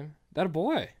Pam and Jim, that a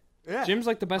boy. Yeah. Jim's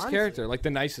like the best honestly. character, like the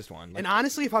nicest one. Like, And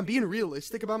honestly, if I'm being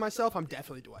realistic about myself, I'm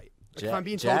definitely Dwight. Like, if I'm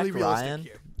being Jack totally realistic Ryan.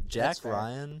 here. Jack That's fair.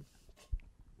 Ryan.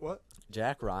 What?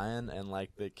 Jack Ryan and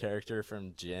like the character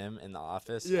from Jim in The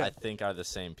Office, Yeah. I think are the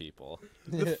same people.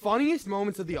 The funniest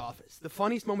moments of The Office, the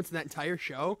funniest moments in that entire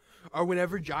show are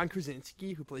whenever John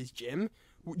Krasinski, who plays Jim,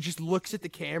 just looks at the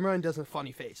camera and does a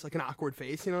funny face, like an awkward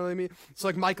face, you know what I mean? So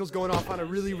like Michael's going off on a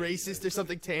really racist or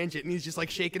something tangent, and he's just like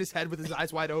shaking his head with his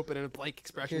eyes wide open and a blank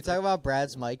expression. Can you talk about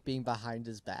Brad's mic being behind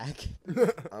his back?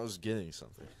 I was getting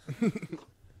something.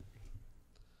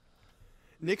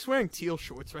 Nick's wearing teal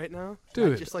shorts right now.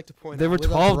 Dude, I'd just like to point they out were With a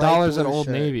 $12 bright at blue Old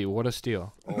shirt. Navy. What a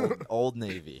steal! Old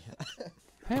Navy.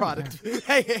 Hey, product.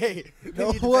 Hey, they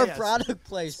No need to more pay us. product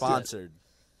placement. Sponsored.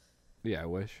 Yeah, I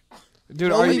wish.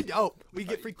 Dude, Oh, are we you? dope. We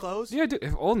get free clothes. Yeah, dude.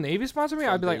 If Old Navy sponsored me,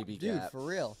 I'd be like, Baby Dude, Gap. for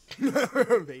real.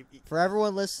 Baby. For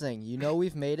everyone listening, you know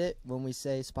we've made it when we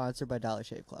say sponsored by Dollar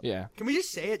Shave Club. yeah. Can we just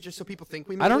say it just so people think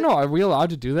we made I don't it? know. Are we allowed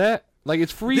to do that? Like,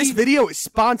 it's free. This video is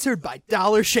sponsored by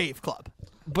Dollar Shave Club.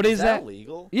 but Is is that that?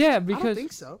 legal? Yeah, I don't because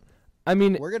think so. I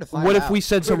mean, We're gonna find what if out. we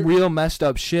said some real messed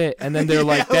up shit and then they're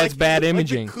like, Yeah, that's bad like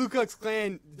imaging? the Ku Klux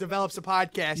Klan develops a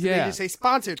podcast and Yeah. they just say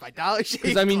sponsored by Dollar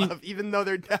Shave I mean, Club, even though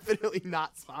they're definitely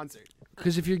not sponsored.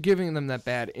 Because if you're giving them that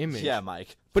bad image, Yeah,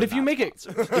 Mike. But They're if you not make it,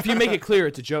 sponsored. if you make it clear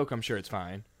it's a joke, I'm sure it's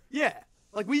fine. Yeah.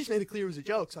 Like, we just made it clear it was a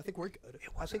joke, so I think we're good.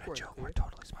 I think we're good.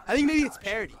 totally sponsored. I think maybe it's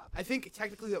parody. I think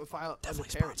technically that would file as a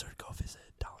parody. Go visit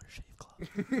Dollar Shave Club.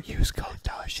 Use code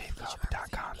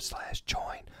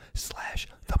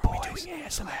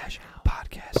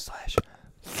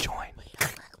dollarshaveclub.com/join/theboys/podcast/join.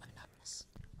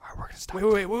 Alright, we're gonna stop.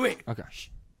 Wait. Okay.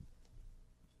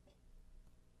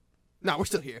 No, we're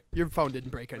still here. Your phone didn't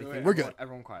break or anything. We're good.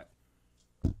 Everyone quiet.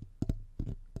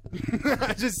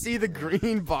 I just see the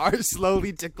green bar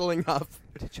slowly tickling up.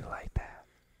 Did you like that?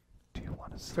 Do you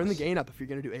want to Turn the gain up if you're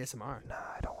going to do ASMR. Nah,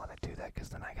 I don't want to do that because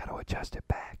then I gotta adjust it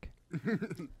back.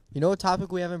 You know what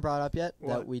topic we haven't brought up yet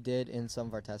What? that we did in some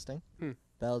of our testing?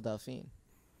 Belle Delphine.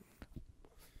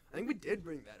 I think we did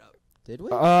bring that up. Did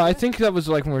we? I think that was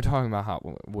like when we were talking about hot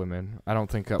women. I don't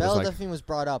think that Belle was like. Delphine was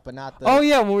brought up, but not the. Oh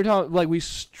yeah, when we were talking, like we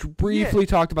briefly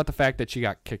talked about the fact that she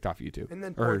got kicked off YouTube And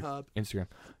then or Pornhub. Instagram.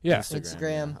 Yeah,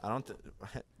 Instagram. Yeah. I don't.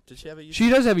 Did she have a YouTube? she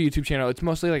does have a YouTube channel. It's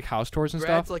mostly like house tours and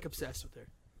Brad's stuff. like obsessed with her.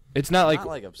 It's not I'm like not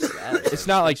like obsessed. It's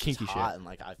not like she's kinky hot shit. And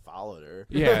like I followed her.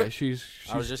 yeah, she's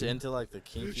I was just into like the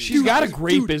kinky. she's got a Dude,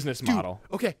 great dude, business dude. model.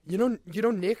 Okay, you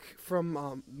know Nick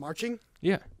from marching.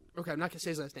 Yeah. Okay, I'm not gonna say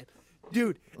his last name.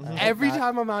 Dude, hope every not.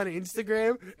 time I'm on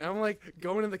Instagram and I'm like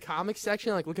going in the comics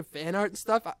section, like looking at fan art and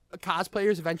stuff,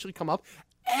 cosplayers eventually come up.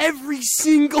 Every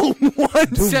single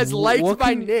one says liked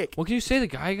by Nick. What can you say? The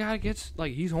guy gets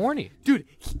like he's horny. Dude,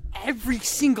 every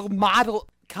single model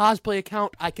cosplay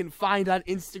account I can find on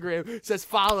Instagram says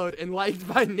followed and liked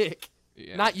by Nick.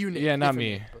 Yeah. Not you, Nick. Yeah, not different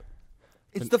me. Nick, but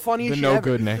it's the funniest the shit no ever.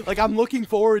 good Nick. Like, I'm looking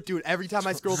forward to it every time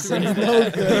I scroll through You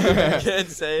Instagram. can't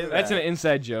say that. That's an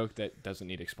inside joke that doesn't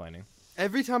need explaining.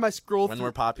 Every time I scroll When through,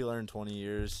 we're popular in 20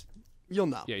 years. you'll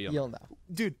know. Yeah, You'll know.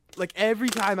 Dude, like every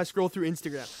time I scroll through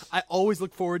Instagram, I always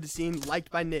look forward to seeing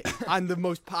liked by Nick on the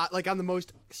most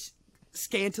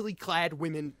scantily clad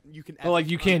women you can ever But like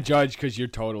you find. can't judge because you're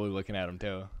totally looking at him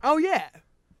too. Oh yeah.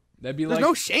 That'd be There's like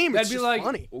no shame. That'd It's be just like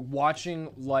funny.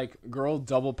 watching like girl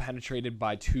double penetrated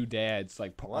by two dads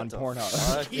like What on the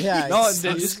Pornhub. fuck? Yeah. No, it's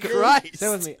so just stupid. Christ. Stay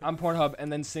with me on Pornhub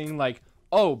and then seeing like,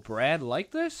 oh, Brad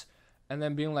liked this, and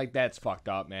then being like, that's fucked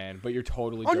up, man. But you're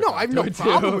totally. Oh jerking no, off I have to no it,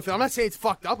 problem too. with it. I'm not saying it's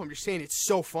fucked up. I'm just saying it's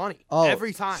so funny Oh,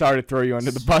 every time. Sorry to throw you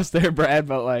under the bus there, Brad,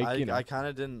 but like I, you know. I kind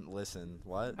of didn't listen.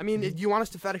 What? I mean, do you want us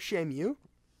to fetish shame you?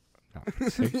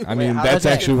 I mean, how that's does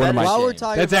that actually one of my. fetish While we're shame?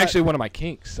 talking That's about, actually one of my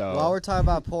kinks. So. while we're talking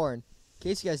about porn, in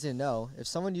case you guys didn't know, if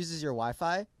someone uses your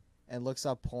Wi-Fi and looks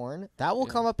up porn, that will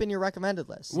come up in your recommended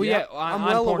list. Well, Yep, yeah, on, I'm on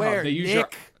well Pornhub, aware, They use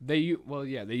Nick. they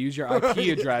use your IP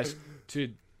address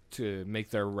to make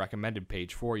their recommended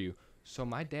page for you. So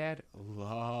my dad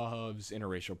loves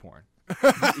interracial porn.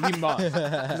 He must,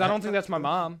 because I don't think that's my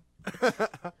mom.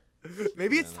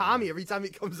 Maybe it's Tommy every time he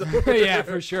comes over. Yeah,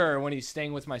 for sure. When he's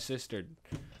staying with my sister,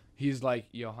 he's like,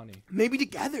 "Yo, honey, Maybe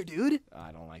together, dude.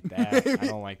 I don't like that. I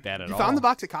don't like that at You all." found the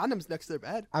box of condoms next to their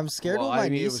bed. I'm scared Well, what my I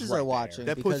mean, it was nieces right are there. watching.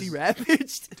 That because pussy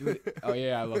ravaged. Oh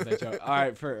yeah, I love that joke. All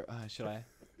right, should I?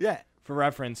 Yeah. For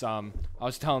reference, I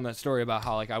was telling that story about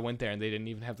how like I went there and they didn't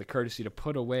even have the courtesy to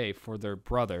put away for their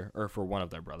brother or for one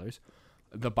of their brothers,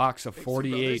 the box of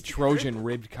 48 Trojan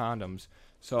ribbed condoms.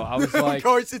 So I was Of like,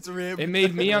 course it's rib. it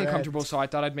made me Right. uncomfortable. So I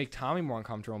thought I'd make Tommy more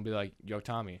uncomfortable and be like, "Yo,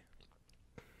 Tommy,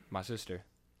 my sister,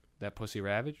 that pussy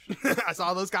ravaged, I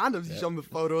saw those condoms. You showed him the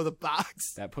photo of the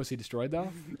box. that pussy destroyed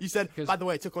though." You said, 'Cause- by the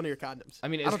way, I took one of your condoms. I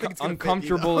mean, I as don't think it's gonna fit you,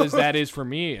 uncomfortable though. as that is for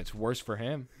me, it's worse for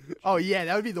him. Oh yeah,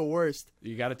 that would be the worst.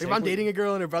 You got to take. If I'm what- dating a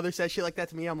girl and her brother says shit like that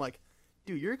to me, I'm like,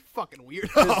 dude, you're a fucking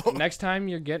weirdo. Next time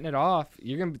you're getting it off,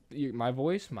 my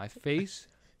voice, my face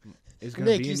is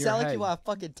gonna Nick, be you in your sound like head. you want to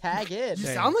fucking tag in. You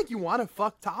Same. sound like you want to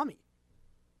fuck Tommy.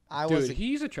 I Dude, wasn't.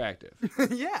 he's attractive.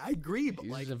 Yeah, I agree, but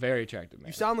He's like, a very attractive man.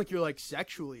 you sound like you're like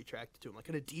sexually attracted to him, like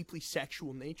in a deeply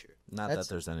sexual nature. Not That's-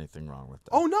 that there's anything wrong with that.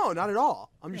 Oh no, not at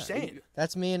all. I'm just saying.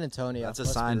 That's me and Antonio. That's a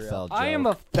let's be real. Seinfeld joke. I am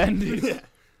offended. Yeah.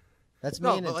 That's me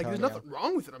No, and but like, Antonio. there's nothing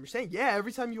wrong with it. I'm just saying. Yeah,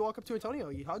 every time you walk up to Antonio,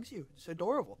 he hugs you. It's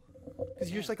adorable.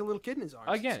 Because you're just like a little kid in his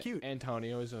arms. Again, It's cute.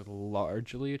 Antonio is a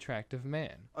largely attractive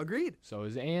man. Agreed. So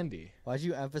is Andy. Why'd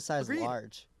you emphasize Agreed.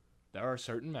 large? There are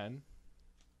certain men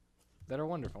that are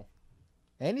wonderful.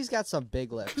 Andy's got some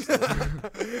big lips.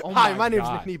 Oh Hi, my name's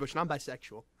God. Nick Niebush, and I'm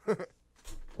bisexual.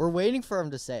 We're waiting for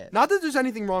him to say it. Not that there's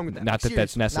anything wrong with that. Not that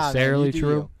that's Seriously. Nah, man, necessarily you do true.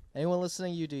 you. Anyone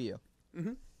listening, you do you.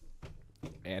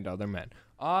 And other men.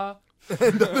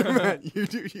 And other men. You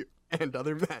do you. And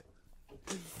other men.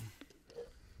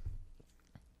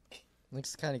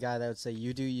 Nick's the kind of guy that would say,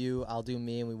 "You do you, I'll do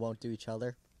me, and we won't do each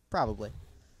other." Probably.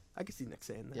 I could see Nick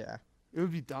saying that. Yeah. It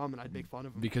would be dumb, and I'd make fun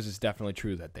of him. because it's definitely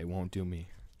true that they won't do me.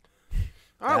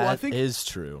 All right, well, I That think is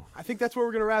true. that's where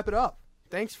we're gonna wrap it up.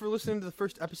 Thanks for listening to the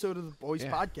first episode of the Boys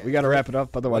Podcast. We got to wrap it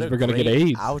up, otherwise What a we're gonna get great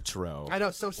AIDS. Outro. I know,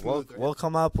 it's so We'll, smooth. right? we'll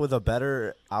come up with a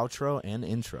better outro and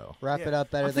intro. Wrap Yeah. it up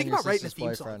better I'm than thinking your about writing a sister's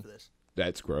theme song boyfriend. for this.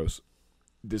 That's gross.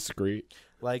 Discreet.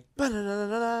 Like,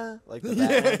 ba-da-da-da-da, like the Yeah.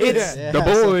 Batman. It's Yeah. the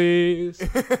boys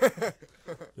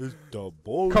It's the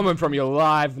boy. coming from you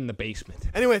live in the basement.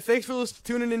 Anyway, thanks for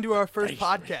tuning into our first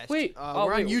podcast. Wait, we're on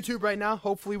wait. YouTube right now.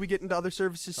 Hopefully, we get into other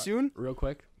services soon. Real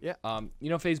quick. Yeah. You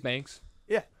know FaZe Banks?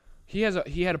 Yeah. He had a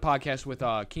podcast with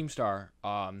Keemstar.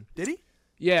 Did he?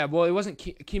 Yeah, well, it wasn't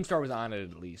Keemstar was on it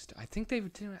at least. I think they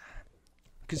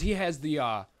because he has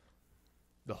the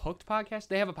Hooked podcast.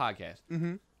 They have a podcast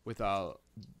with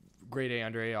Grade A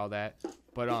Andre, all that.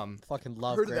 But Fucking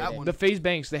love Heard of Grade that A. one. the FaZe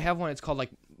Banks, they have one. It's called like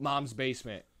Mom's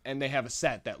Basement, and they have a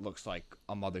set that looks like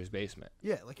a mother's basement.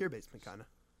 Yeah, like your basement, kind of.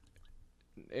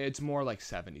 It's more like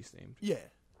 70s themed. Yeah.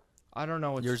 I don't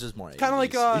know. It's, Yours is more Kind of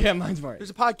like 80s. yeah, mine's more. there's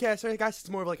a podcast. I guess it's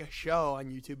more of like a show on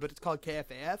YouTube, but it's called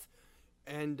KFAF,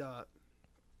 and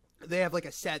they have like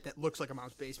a set that looks like a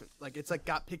mom's basement. Like it's like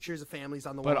got pictures of families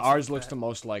on the But wall. ours looks the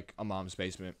most like a mom's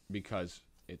basement because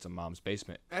it's a mom's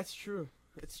basement. That's true.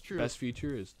 It's true. Best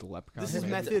feature is the leprechaun. This is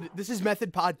basement. method. This is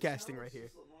method podcasting right here.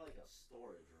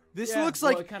 This Yeah, looks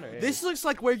well, like it kinda this is. looks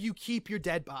like where you keep your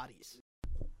dead bodies.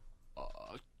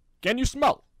 Can you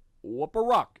smell what a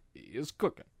rock is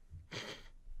cooking?